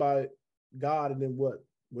clean by God, and then what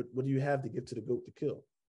do you have to give to the goat to kill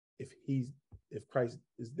if Christ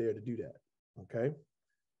is there to do that? Okay.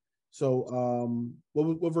 So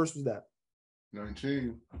what verse was that?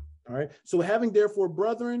 19. All right. So having therefore,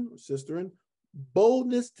 brethren, sisterin,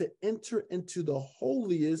 boldness to enter into the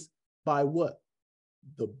holiest by what?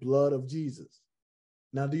 The blood of Jesus.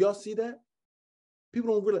 Now, do y'all see that?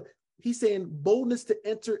 People don't realize. He's saying boldness to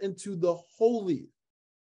enter into the holy.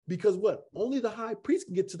 Because what? Only the high priest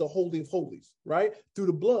can get to the Holy of Holies, right? Through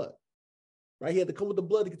the blood, right? He had to come with the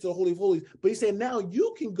blood to get to the Holy of Holies. But he's saying now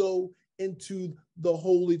you can go into the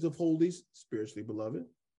holies of holies, spiritually beloved,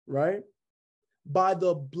 right? By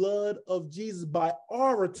the blood of Jesus, by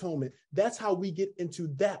our atonement. That's how we get into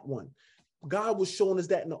that one. God was showing us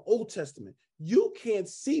that in the Old Testament. You can't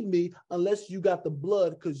see me unless you got the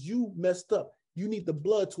blood because you messed up. You need the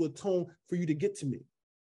blood to atone for you to get to me.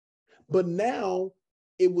 But now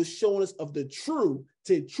it was showing us of the true.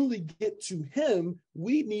 To truly get to him,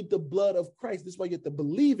 we need the blood of Christ. This is why you have to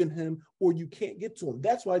believe in him or you can't get to him.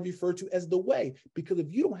 That's why I refer to as the way. Because if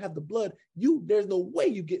you don't have the blood, there's no way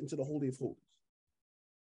you get into the Holy of Holies.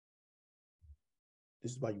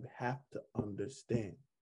 This is why you have to understand.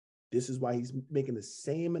 This is why he's making the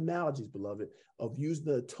same analogies, beloved, of using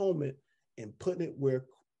the atonement and putting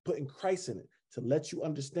Christ in it to let you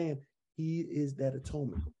understand he is that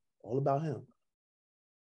atonement. All about him.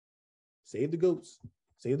 Save the goats,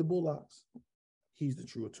 save the bullocks. He's the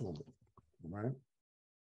true atonement. All right.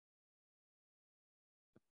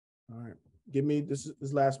 All right. Give me this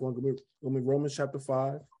last one. Give me Romans chapter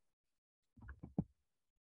 5.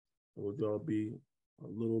 It will be a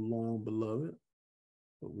little long, beloved.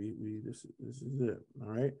 But this is it. All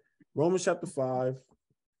right. Romans chapter 5.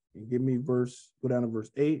 And give me go down to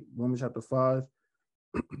verse 8. Romans chapter 5.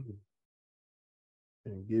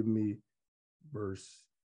 And give me verse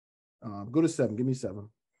go to 7. Give me 7.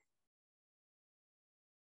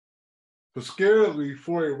 For scarcely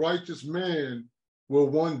for a righteous man will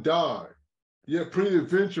one die, yet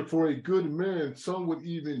peradventure for a good man some would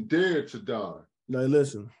even dare to die. Now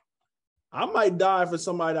listen, I might die for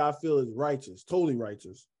somebody that I feel is righteous, totally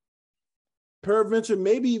righteous. Peradventure,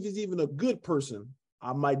 maybe if he's even a good person,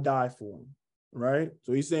 I might die for him. Right?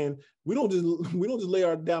 So he's saying we don't just lay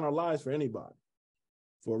down our lives for anybody.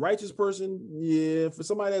 For a righteous person, yeah. For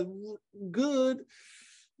somebody that's good,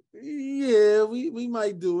 yeah, we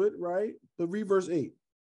might do it, right? But read verse 8.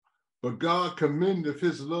 But God commendeth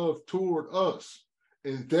his love toward us,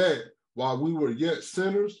 in that while we were yet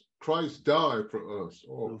sinners, Christ died for us.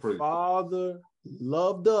 The Father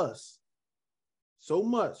loved us so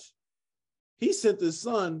much. He sent his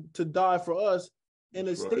son to die for us in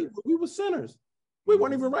a state where we were sinners. We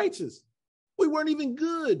weren't even righteous. We weren't even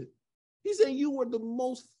good. He's saying you were the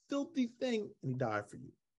most filthy thing, and he died for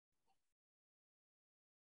you.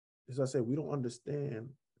 As I said, we don't understand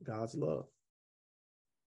God's love.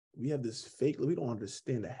 We have this fake, we don't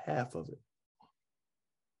understand the half of it.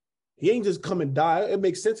 He ain't just come and die. It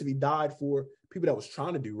makes sense if he died for people that was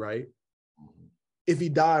trying to do right. If he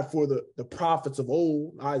died for the prophets of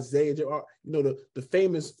old, Isaiah, the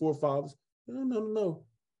famous forefathers. No.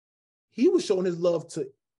 He was showing his love to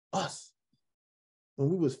us. When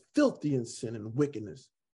we was filthy in sin and wickedness,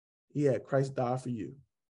 Christ died for you.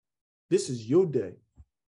 This is your day.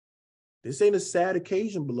 This ain't a sad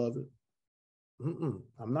occasion, beloved.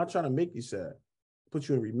 I'm not trying to make you sad. Put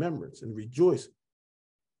you in remembrance and rejoice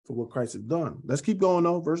for what Christ has done. Let's keep going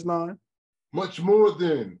though. Verse 9. Much more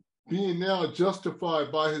then, being now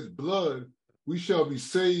justified by his blood, we shall be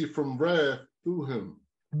saved from wrath through him.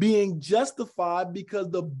 Being justified because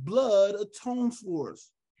the blood atones for us.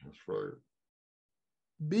 That's right.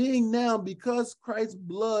 Being now, because Christ's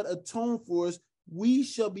blood atoned for us, we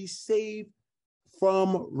shall be saved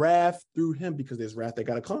from wrath through him, because there's wrath that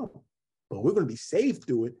got to come. But we're going to be saved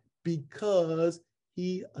through it because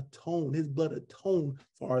he atoned, his blood atoned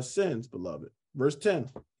for our sins, beloved. Verse 10.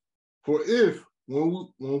 For if, when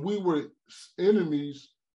we were enemies,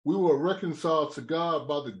 we were reconciled to God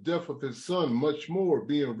by the death of his son, much more,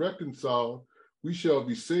 being reconciled, we shall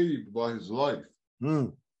be saved by his life.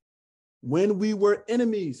 When we were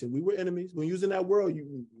enemies, and we were enemies, when you was in that world,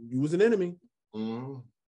 you was an enemy. Mm-hmm.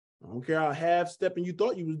 I don't care how half-stepping you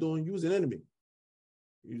thought you was doing, you was an enemy.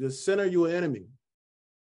 You're the sinner, you're an enemy.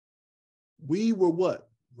 We were what?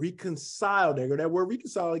 Reconciled. There go that word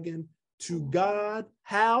reconcile again. To God.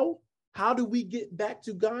 How? How do we get back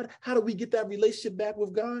to God? How do we get that relationship back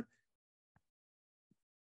with God?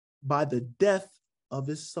 By the death of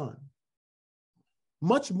his son.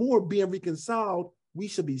 Much more being reconciled, we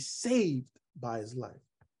should be saved by his life.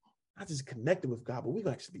 Not just connected with God, but we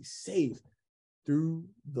can actually be saved through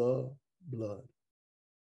the blood.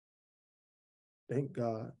 Thank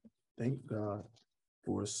God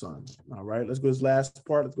for his son. All right, let's go to this last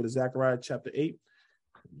part. Let's go to Zechariah chapter 8.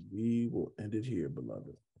 We will end it here,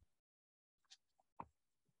 beloved.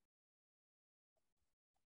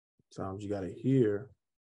 Sometimes you got to hear.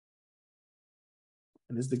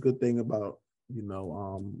 And this is the good thing about,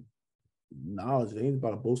 knowledge. It ain't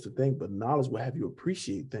about a boasted thing, but knowledge will have you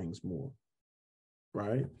appreciate things more,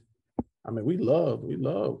 right? I mean, we love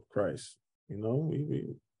Christ.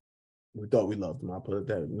 We thought we loved him. I'll put it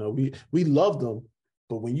that. We loved him,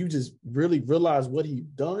 but when you just really realize what he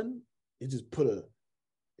done, it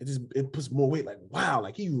puts more weight. Like, wow,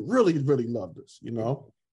 like he really, really loved us.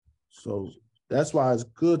 So that's why it's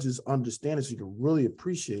good to just understand it so you can really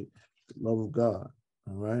appreciate the love of God.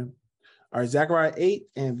 All right. All right, Zechariah 8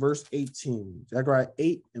 and verse 18. Zechariah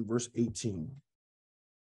 8 and verse 18.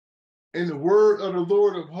 And the word of the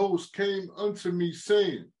Lord of hosts came unto me,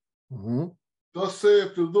 saying, Thus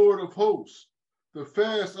saith the Lord of hosts, the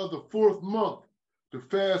fast of the 4th month, the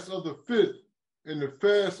fast of the 5th, and the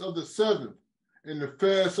fast of the 7th, and the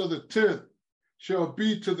fast of the 10th shall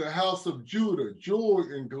be to the house of Judah joy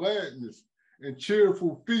and gladness and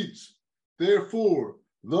cheerful feasts. Therefore,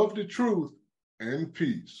 love the truth and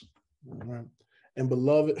peace. All right. And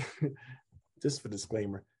beloved, just for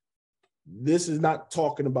disclaimer, this is not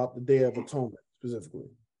talking about the Day of Atonement specifically,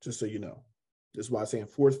 just so you know. That's why I'm saying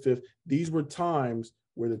 4th, 5th. These were times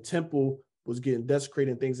where the temple was getting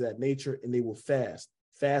desecrated and things of that nature, and they will fast.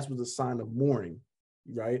 Fast was a sign of mourning,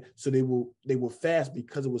 right? So they will fast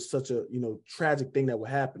because it was such a tragic thing that would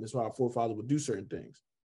happen. That's why our forefathers would do certain things.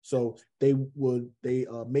 So they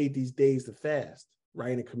made these days to fast,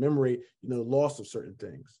 right, and commemorate the loss of certain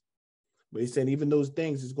things. But he's saying even those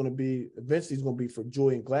things is going to be eventually is going to be for joy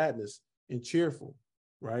and gladness and cheerful,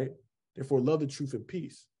 right? Therefore, love the truth and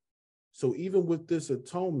peace. So even with this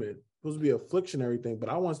atonement, it's supposed to be an affliction and everything, but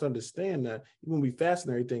I want us to understand that even when we fast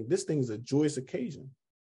and everything, this thing is a joyous occasion.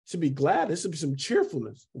 It should be glad. There should be some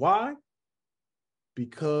cheerfulness. Why?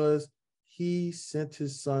 Because he sent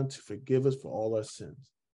his son to forgive us for all our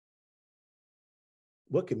sins.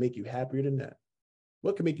 What can make you happier than that?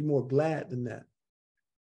 What can make you more glad than that?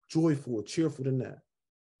 Joyful, cheerful than that?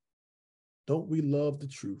 Don't we love the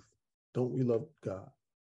truth? Don't we love God?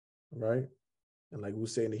 All right? And like we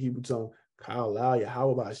say in the Hebrew tongue, Ka'alaya, how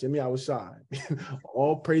about Shemi Awashai?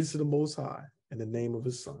 All praise to the Most High in the name of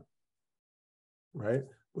his son. Right?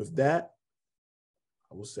 With that,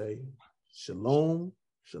 I will say, shalom,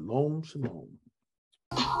 shalom, shalom.